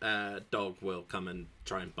then dog will come and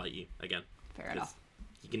try and bite you again. Fair 'Cause enough.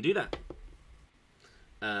 You can do that.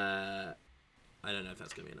 I don't know if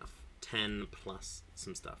that's going to be enough. 10 plus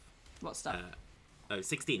some stuff. What stuff?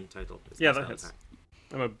 16 total. is Yeah, the that spell hits.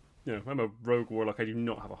 attack. I'm a rogue warlock. I do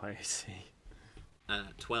not have a high AC.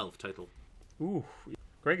 12 total. Ooh,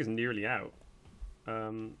 Greg is nearly out.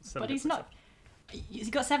 7 But hit he's points not. left. He's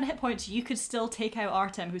got 7 hit points. You could still take out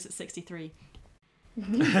Artem, who's at 63. He's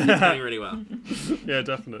doing really well. Yeah,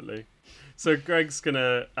 definitely. So Greg's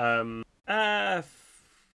gonna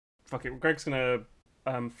fuck it. Greg's gonna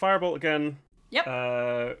firebolt again.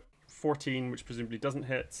 Yep. 14, which presumably doesn't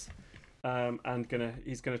hit. And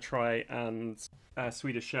he's gonna try and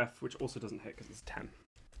Swedish Chef, which also doesn't hit because it's 10.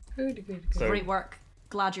 So Great work.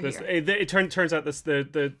 Glad you're here. it turns out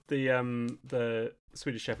the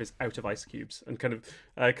Swedish Chef is out of ice cubes, and kind of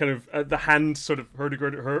the hand sort of her,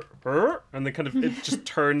 and then it just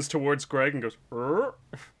turns towards Greg and goes. Greg,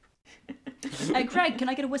 can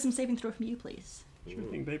I get a wisdom saving throw from you, please? Sure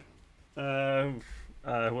thing, babe.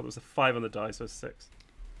 What was a 5 on the die, so 6.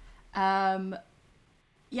 Yeah,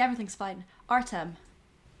 everything's fine. Artem.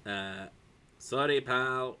 Sorry,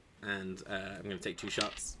 pal. And I'm going to take 2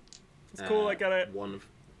 shots. It's cool, I get it. One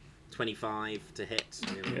 25 to hit.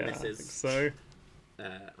 Yeah, I think so.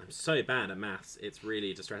 I'm so bad at maths. It's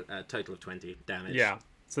really total of 20 damage. Yeah.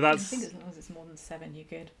 So I that's think as long as it's more than 7, you're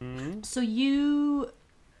good. So you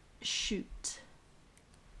shoot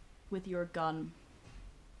with your gun.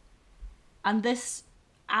 And this,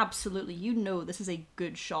 absolutely, you know this is a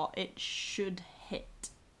good shot. It should hit.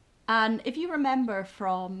 And if you remember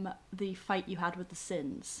from the fight you had with the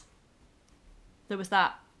Sins, there was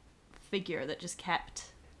that figure that just kept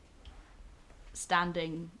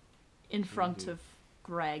standing in front of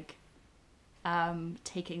Greg,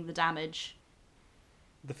 taking the damage.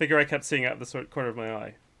 the figure I kept seeing out of the corner of my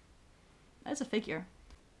eye. There's a figure.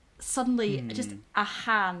 Suddenly, just a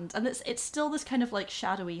hand, and it's still this kind of like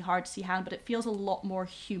shadowy, hard to see hand, but it feels a lot more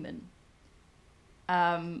human.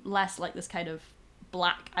 Less like this kind of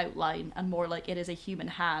black outline, and more like it is a human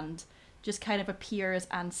hand. Just kind of appears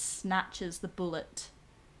and snatches the bullet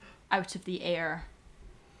out of the air,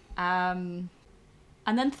 and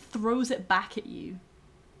then throws it back at you.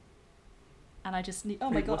 And I just need.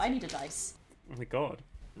 Oh my god! I need a dice. Oh my god.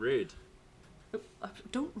 Rude.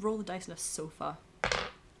 Don't roll the dice on a sofa.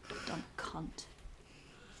 Dumb cunt.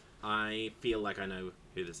 I feel like I know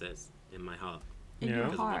who this is in my heart. In Yeah. your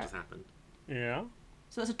Because of what heart. just happened. Yeah.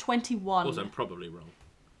 So that's a 21. Also, I'm probably wrong.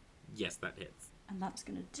 Yes, that hits. And that's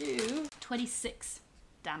going to do 26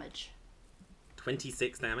 damage.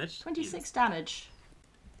 26 damage? 26 damage.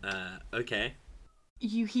 Okay.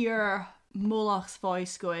 You hear Moloch's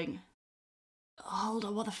voice going, "Hold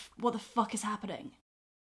on, what the fuck is happening?"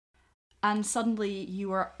 And suddenly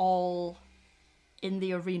you are all in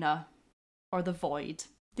the arena, or the void,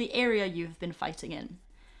 the area you've been fighting in.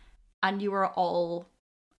 And you are all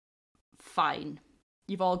fine.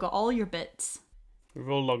 You've all got all your bits. We've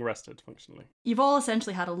all long rested, functionally. You've all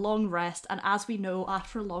essentially had a long rest, and as we know,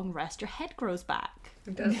 after a long rest, your head grows back.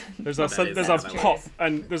 It does. There's That is a how that pop, works.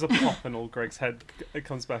 and there's a pop, and old Greg's head it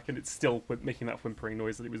comes back, and it's still making that whimpering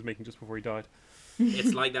noise that it was making just before he died.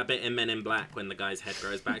 It's like that bit in Men in Black when the guy's head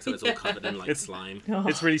grows back, so it's all covered in like It's- slime.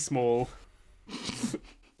 It's really small.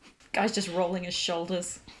 Guy's just rolling his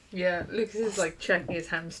shoulders. Yeah, Lucas is like checking his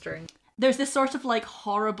hamstring. There's this sort of like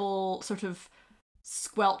horrible sort of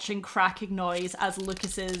squelching, cracking noise as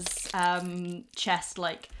Lucas's chest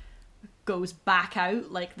like goes back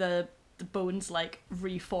out, like the bones like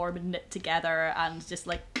reform and knit together, and just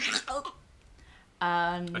like.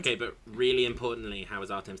 And Okay, but really importantly, how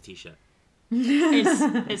is Artem's t-shirt?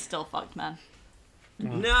 it's still fucked, man.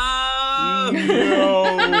 No!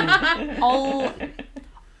 No!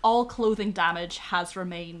 All clothing damage has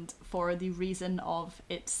remained for the reason of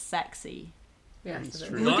it's sexy. Yes, It's it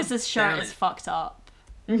true. is. God Lucas's shirt damn is it. fucked up.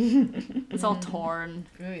 It's all torn.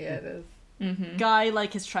 Oh yeah, it is. Guy,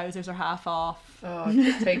 like, his trousers are half off. Oh,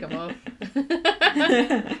 just take them off.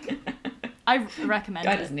 I recommend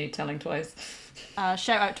Guy it. doesn't need telling twice. Shout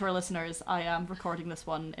out to our listeners. I am recording this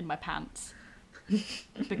one in my pants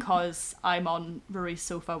because I'm on Rory's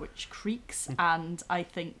sofa, which creaks, and I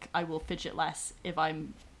think I will fidget less if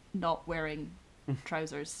I'm not wearing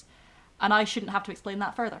trousers. And I shouldn't have to explain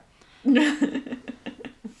that further.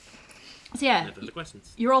 So yeah, No further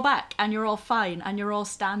questions. you're all back, and you're all fine, and you're all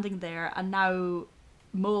standing there, and now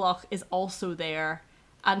Moloch is also there,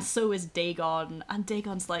 and so is Dagon, and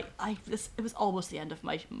Dagon's like, it was almost the end of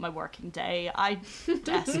my working day. I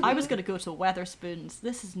was going to go to Weatherspoons.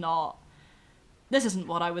 This isn't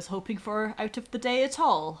what I was hoping for out of the day at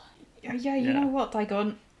all. Yeah, you Yeah. know what,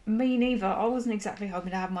 Dagon? Me neither. I wasn't exactly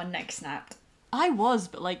hoping to have my neck snapped. I was,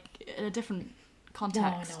 but like in a different No, I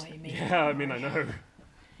context. know what you mean. Yeah, I mean, I know.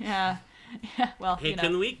 Yeah. Yeah, well, Hey, you know.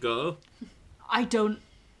 can we go? I don't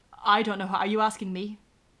know how. Are you asking me?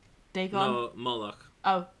 Dagon? No, Moloch.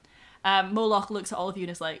 Oh. Moloch looks at all of you and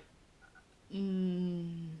is like,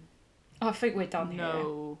 I think we're done here.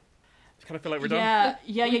 no. I kind of feel like we're done.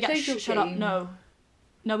 Yeah, We yeah. played your Shut up. game.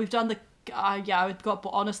 No, we've done the. Yeah, I got. But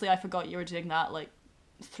honestly, I forgot you were doing that like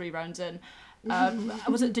 3 rounds in.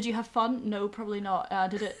 Was it? Did you have fun? No, probably not.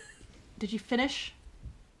 Did you finish?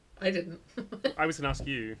 I didn't. I was going to ask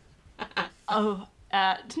you. Oh,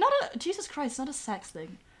 it's not a. Jesus Christ, it's not a sex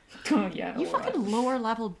thing. Oh, yeah. You all right. fucking lower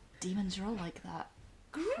level demons, you're all like that.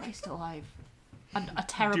 Christ alive. And a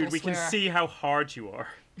terrible Dude, we swear. can see how hard you are.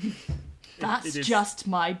 That's it is- just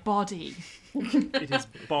my body. It is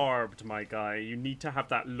barbed, my guy. You need to have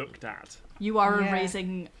that looked at. You are Yeah.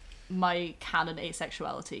 erasing my canon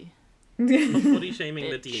asexuality. Body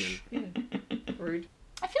shaming the Bitch. demon. Rude.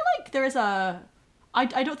 I feel like there is a.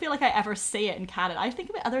 I don't feel like I ever say it in canon. I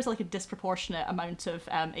think there's like a disproportionate amount of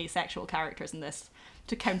asexual characters in this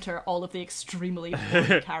to counter all of the extremely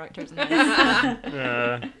horny characters in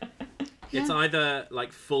this. It's either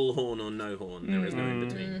like full horn or no horn. There is no in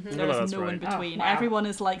between. There that's is no in right. between. Oh, wow. Everyone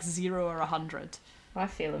is like 0 or 100. I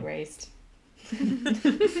feel erased.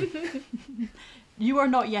 You are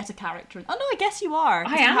not yet a character. Oh no, I guess you are.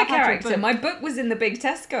 'cause I you am a have had your character. book. My book was in the big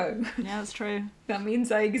Tesco. Yeah, that's true. That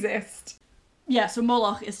means I exist. Yeah, so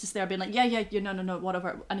Moloch is just there being like, yeah, no,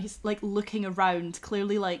 whatever. And he's like looking around,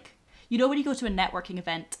 clearly like, you know when you go to a networking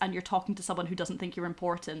event and you're talking to someone who doesn't think you're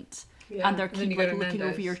important, Yeah, and they're and then keep you go like to looking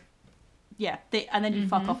Nando's. over your... Yeah, and then you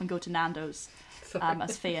fuck off and go to Nando's, Sorry.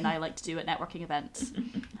 as Faye and I like to do at networking events.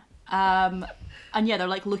 And yeah, they're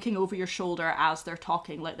like looking over your shoulder as they're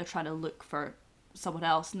talking, like they're trying to look for someone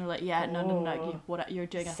else, and they're like, yeah, no, you're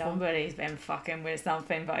doing a Somebody's been fucking with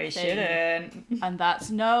something, but I Thing. shouldn't. and that's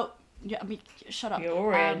no. Yeah, I mean, shut up.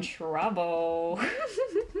 You're in trouble.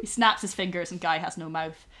 He snaps his fingers, and Guy has no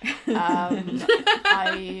mouth. No,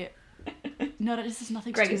 this is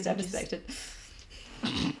nothing. Greg to do is with it, just-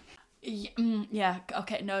 devastated. Yeah.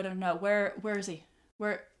 Okay. No. Where is he?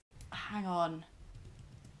 Where? Hang on.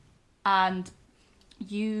 And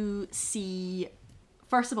you see.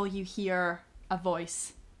 First of all, you hear a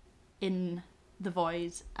voice in the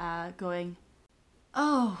void, going,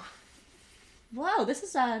 "Oh, wow! This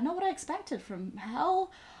is not what I expected from hell.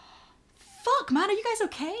 Fuck, man, are you guys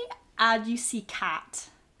okay?" And you see Kat,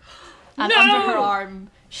 and under her arm,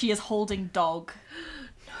 she is holding Dog.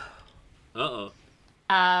 Uh-oh.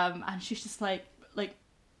 And she's just like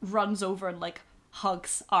runs over and like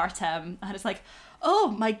hugs Artem, and it's like, oh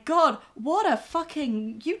my god, what a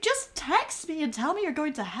fucking, you just text me and tell me you're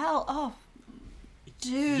going to hell. Oh,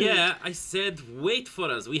 dude. Yeah, I said wait for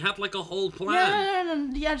us. We had like a whole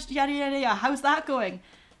plan. Yeah. How's that going?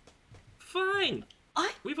 Fine.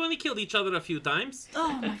 We've only killed each other a few times.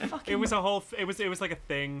 Oh my fucking. It was a whole. It was like a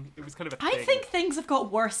thing. It was kind of a thing. I think things have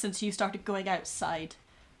got worse since you started going outside.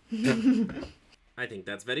 I think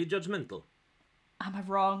that's very judgmental. Am I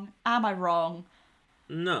wrong?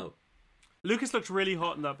 No. Lucas looked really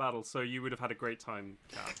hot in that battle, so you would have had a great time,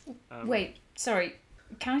 Kat. Wait, sorry.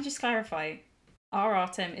 Can I just clarify? Our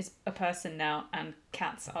Artem is a person now, and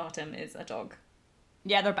Kat's Artem is a dog.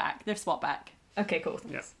 Yeah, they're back. They've swapped back. Okay, cool.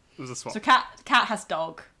 Yeah, it was a swap. So Cat has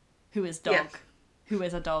Dog, who is Dog, Yeah. who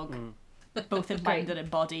is a dog, both in mind and in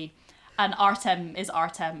body. And Artem is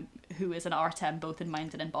Artem, who is an Artem, both in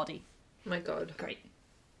mind and in body. My god. Great.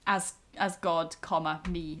 As God, comma,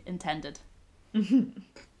 me intended.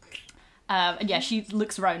 And yeah, she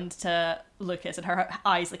looks round to Lucas, and her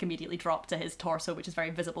eyes like immediately drop to his torso, which is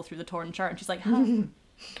very visible through the torn shirt, and she's like, huh,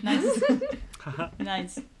 nice.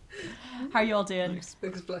 Nice. How are you all doing?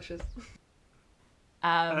 Lucas blushes.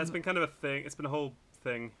 It's been kind of a thing. It's been a whole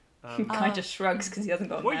thing. Guy just shrugs because he hasn't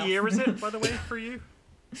got a What mouth. year is it, by the way, for you?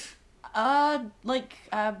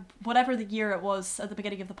 Whatever the year it was at the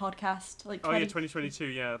beginning of the podcast, like 20... Oh yeah, 2022.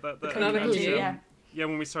 Yeah, that canonical year. Yeah. Yeah,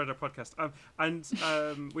 when we started our podcast,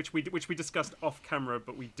 which we discussed off camera,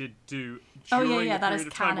 but we did do during yeah, the that period is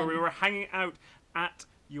of time where we canon. were hanging out at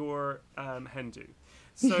your hen do.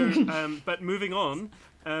 So, but moving on.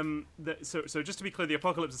 So just to be clear, the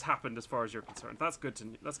apocalypse has happened as far as you're concerned. That's good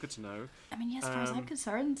to know. I mean, yeah, as far as I'm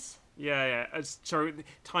concerned. Yeah. Sorry,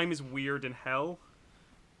 time is weird in hell.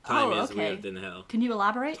 Time is okay. weird in hell. Can you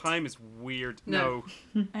elaborate? Time is weird. No.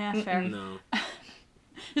 Yeah, fair. No.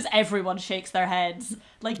 Just everyone shakes their heads.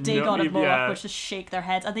 Like Dagon and Moloch yeah. would just shake their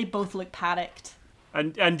heads, and they both look panicked.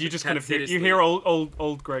 And you just kind of hear, you Seriously. hear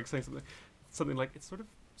old Greg saying something like, it's sort of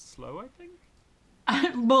slow, I think.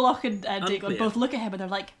 Moloch and Dagon Unclear. both look at him and they're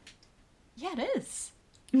like, yeah, it is.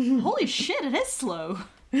 Holy shit, it is slow.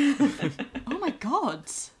 Oh my god.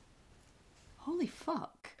 Holy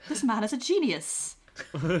fuck. This man is a genius.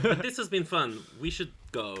 This has been fun. We should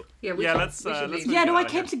go. Yeah, Yeah, should- let's, we should let's leave. move Yeah, no, on,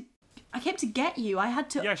 I came to get you. I had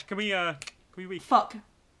to... Yeah, can we leave? Fuck,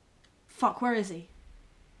 where is he?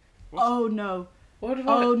 What? Oh no. What have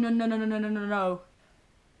Oh no.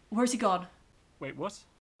 Where's he gone? Wait, what?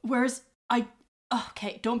 Where's...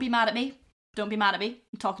 Okay, don't be mad at me. I'm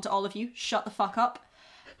talking to all of you. Shut the fuck up.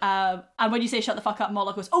 And when you say shut the fuck up,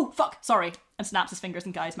 Moloch goes, oh, fuck, sorry, and snaps his fingers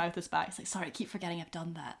and Guy's mouth is back. It's like, sorry, I keep forgetting I've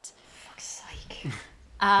done that. fuck's sake.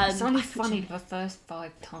 And It's only funny the first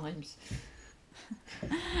 5 times.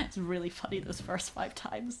 It's really funny those first 5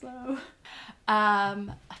 times, though.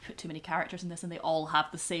 I put too many characters in this and they all have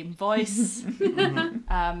the same voice. Anyway,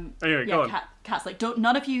 go Yeah, on. Kat's like, don't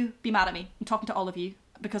none of you be mad at me. I'm talking to all of you.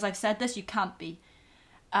 Because I've said this, you can't be.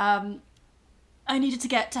 I needed to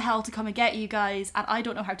get to hell to come and get you guys, and I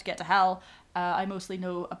don't know how to get to hell. I mostly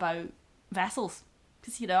know about vessels.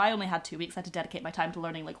 Because, I only had 2 weeks. I had to dedicate my time to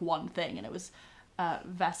learning, like, one thing, and it was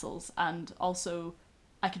vessels. And also,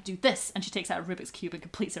 I could do this. And she takes out a Rubik's Cube and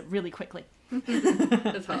completes it really quickly.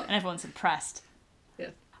 That's hard. And everyone's impressed. Yeah.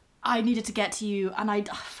 I needed to get to you, and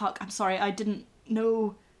I'm sorry, I didn't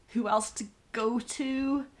know who else to go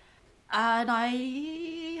to, and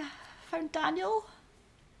I found Daniel.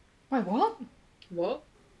 Wait, what? What?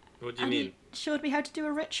 What do you And mean? he showed me how to do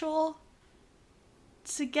a ritual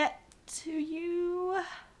to get to you.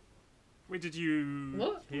 Wait, did you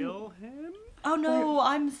What? kill him? Oh no,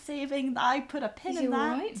 I'm saving. I put a pin Is in he that.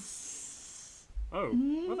 alright?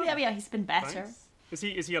 Oh, well, Yeah, he's been better. thanks.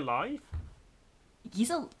 Is he alive?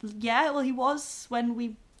 Well, he was when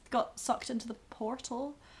we got sucked into the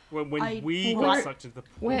portal. When I- we Well, got sucked into the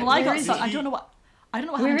Where- Well, I where got is sucked. he? I don't know what Where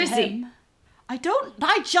happened to is he? him.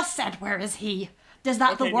 I just said, where is he? Is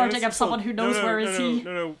that Okay, the no, wording it's of someone cool. who knows no, where no, is no, he?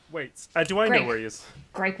 No, wait. Do I Greg. know where he is?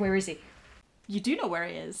 Greg, where is he? You do know where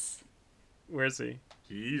he is. Where is he?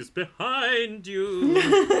 He's behind you.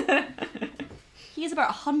 He is about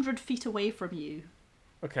 100 feet away from you.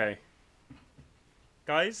 Okay.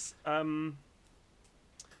 Guys,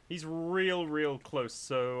 he's real close,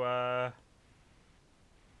 so,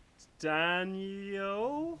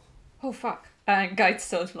 Daniel? Oh, fuck. Guy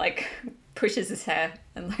sort of, like, pushes his hair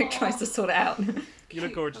and, like, tries to sort it out. You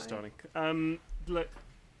look gorgeous, darling. Look,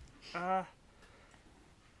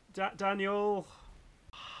 Daniel,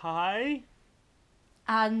 hi?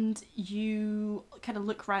 And you kind of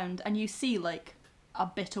look round and you see, like, a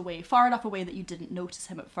bit away, far enough away that you didn't notice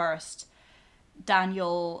him at first,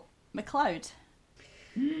 Daniel McLeod.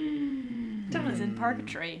 He's in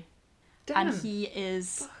purgatory. Damn. And he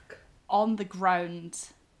is Fuck. on the ground,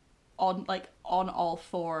 on all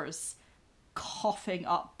fours, coughing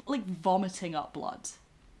up, like vomiting up blood.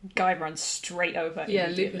 Guy runs straight over Yeah,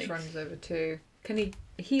 immediately. Lucas runs over too. Can he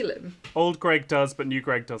heal him? Old Greg does, but new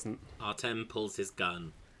Greg doesn't. Artem pulls his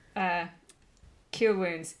gun. Cure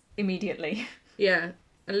wounds immediately. Yeah,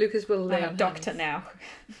 and Lucas will lay I'm a on doctor hands. now.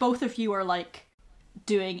 Both of you are like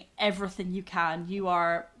doing everything you can. You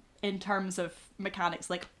are, in terms of mechanics,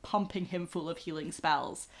 like pumping him full of healing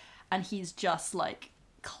spells, and he's just like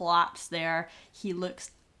collapsed there. He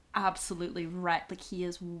looks absolutely wrecked. Like, he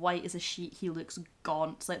is white as a sheet. He looks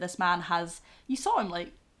gaunt. Like, this man has, you saw him,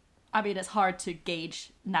 like, I mean, it's hard to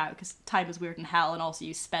gauge now because time is weird in hell, and also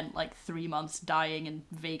you spent like 3 months dying in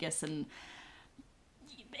Vegas, and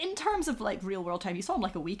in terms of like real world time, you saw him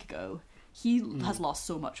like a week ago. He has lost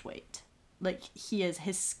so much weight. Like,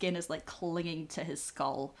 his skin is like clinging to his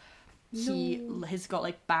skull. He's got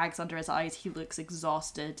like bags under his eyes. He looks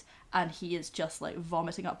exhausted, and he is just like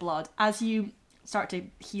vomiting up blood. As you start to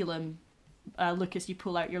heal him, Lucas, you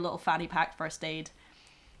pull out your little fanny pack first aid.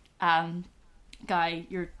 Guy,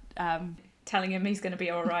 you're Telling him he's going to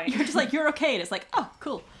be alright. you're just like, you're okay, and it's like, oh,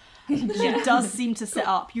 cool. He does seem to sit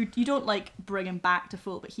up. You don't like bring him back to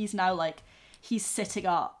full, but he's now like, he's sitting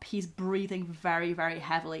up. He's breathing very, very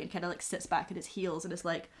heavily, and kind of like sits back at his heels and is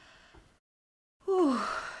like, whew.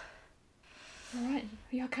 Alright,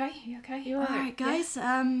 are you okay? You okay? You All right, guys.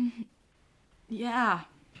 Yeah,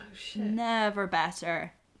 Oh shit. never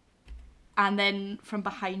better. And then from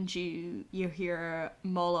behind you, you hear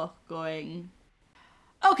Moloch going,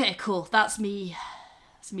 okay, cool, that's me.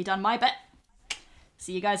 That's me done my bit.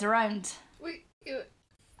 See you guys around. Wait,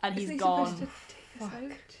 And isn't he's he gone. supposed to take us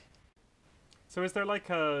out? So is there like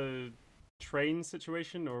a train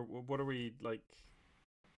situation, or what are we, like...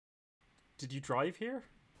 Did you drive here?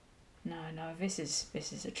 No, this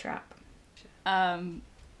is a trap.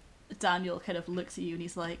 Daniel kind of looks at you and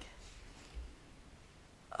he's like,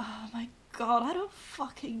 oh my god, I don't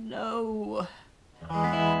fucking know.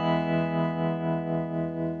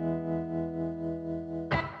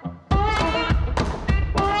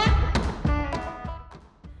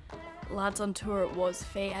 Lads on Tour was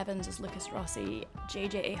Faye Evans as Lucas Rossi,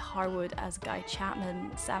 JJ Harwood as Guy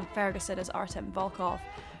Chapman, Sam Ferguson as Artem Volkov,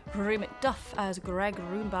 Rory McDuff as Greg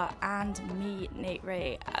Roomba, and me, Nate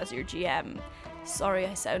Ray, as your GM. Sorry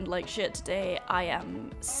I sound like shit today. I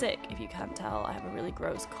am sick, if you can't tell. I have a really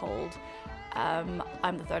gross cold.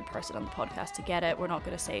 I'm the third person on the podcast to get it. We're not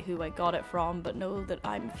going to say who I got it from, but know that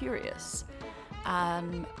I'm furious.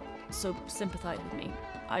 So sympathise with me.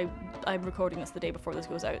 I'm recording this the day before this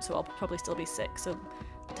goes out, so I'll probably still be sick. So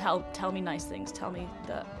tell me nice things. Tell me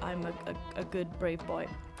that I'm a good, brave boy.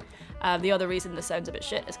 The other reason this sounds a bit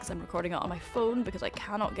shit is because I'm recording it on my phone, because I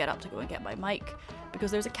cannot get up to go and get my mic because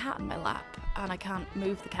there's a cat in my lap and I can't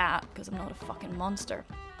move the cat because I'm not a fucking monster.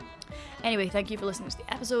 Anyway, thank you for listening to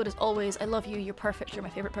the episode. As always, I love you. You're perfect. You're my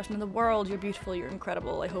favourite person in the world. You're beautiful. You're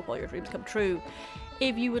incredible. I hope all your dreams come true.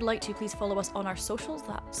 If you would like to, please follow us on our socials.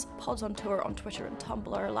 That's Pods on Tour on Twitter and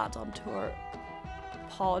Tumblr, Lads on Tour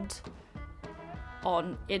Pod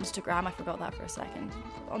on Instagram. I forgot that for a second.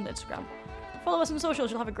 On Instagram. Follow us on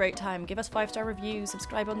socials, you'll have a great time. Give us 5-star reviews,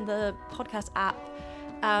 subscribe on the podcast app.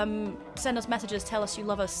 Send us messages, tell us you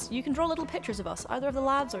love us. You can draw little pictures of us, either of the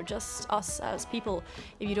lads or just us as people.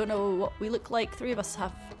 If you don't know what we look like, 3 of us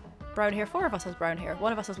have brown hair, 4 of us has brown hair,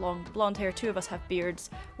 1 of us has long blonde hair, 2 of us have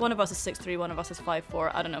beards, 1 of us is 6'3", 1 of us is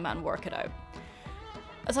 5'4". I don't know, man, work it out.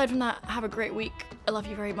 Aside from that, have a great week. I love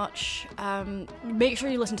you very much. Make sure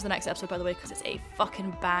you listen to the next episode, by the way, because it's a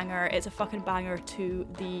fucking banger. It's a fucking banger to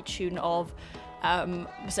the tune of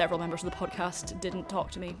several members of the podcast didn't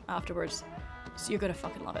talk to me afterwards. So you're gonna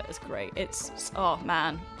fucking love it. It's great. It's oh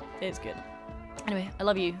man, it's good. Anyway, I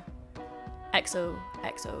love you. XO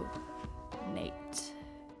Nate.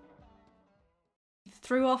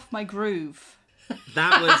 Threw off my groove.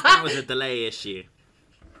 That was a delay issue.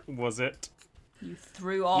 Was it? You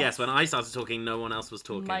threw off. Yes, when I started talking, no one else was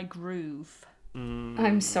talking. My groove.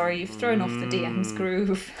 I'm sorry, you've thrown off the DM's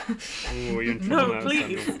groove. Oh, you're in trouble now,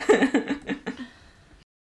 please. Samuel.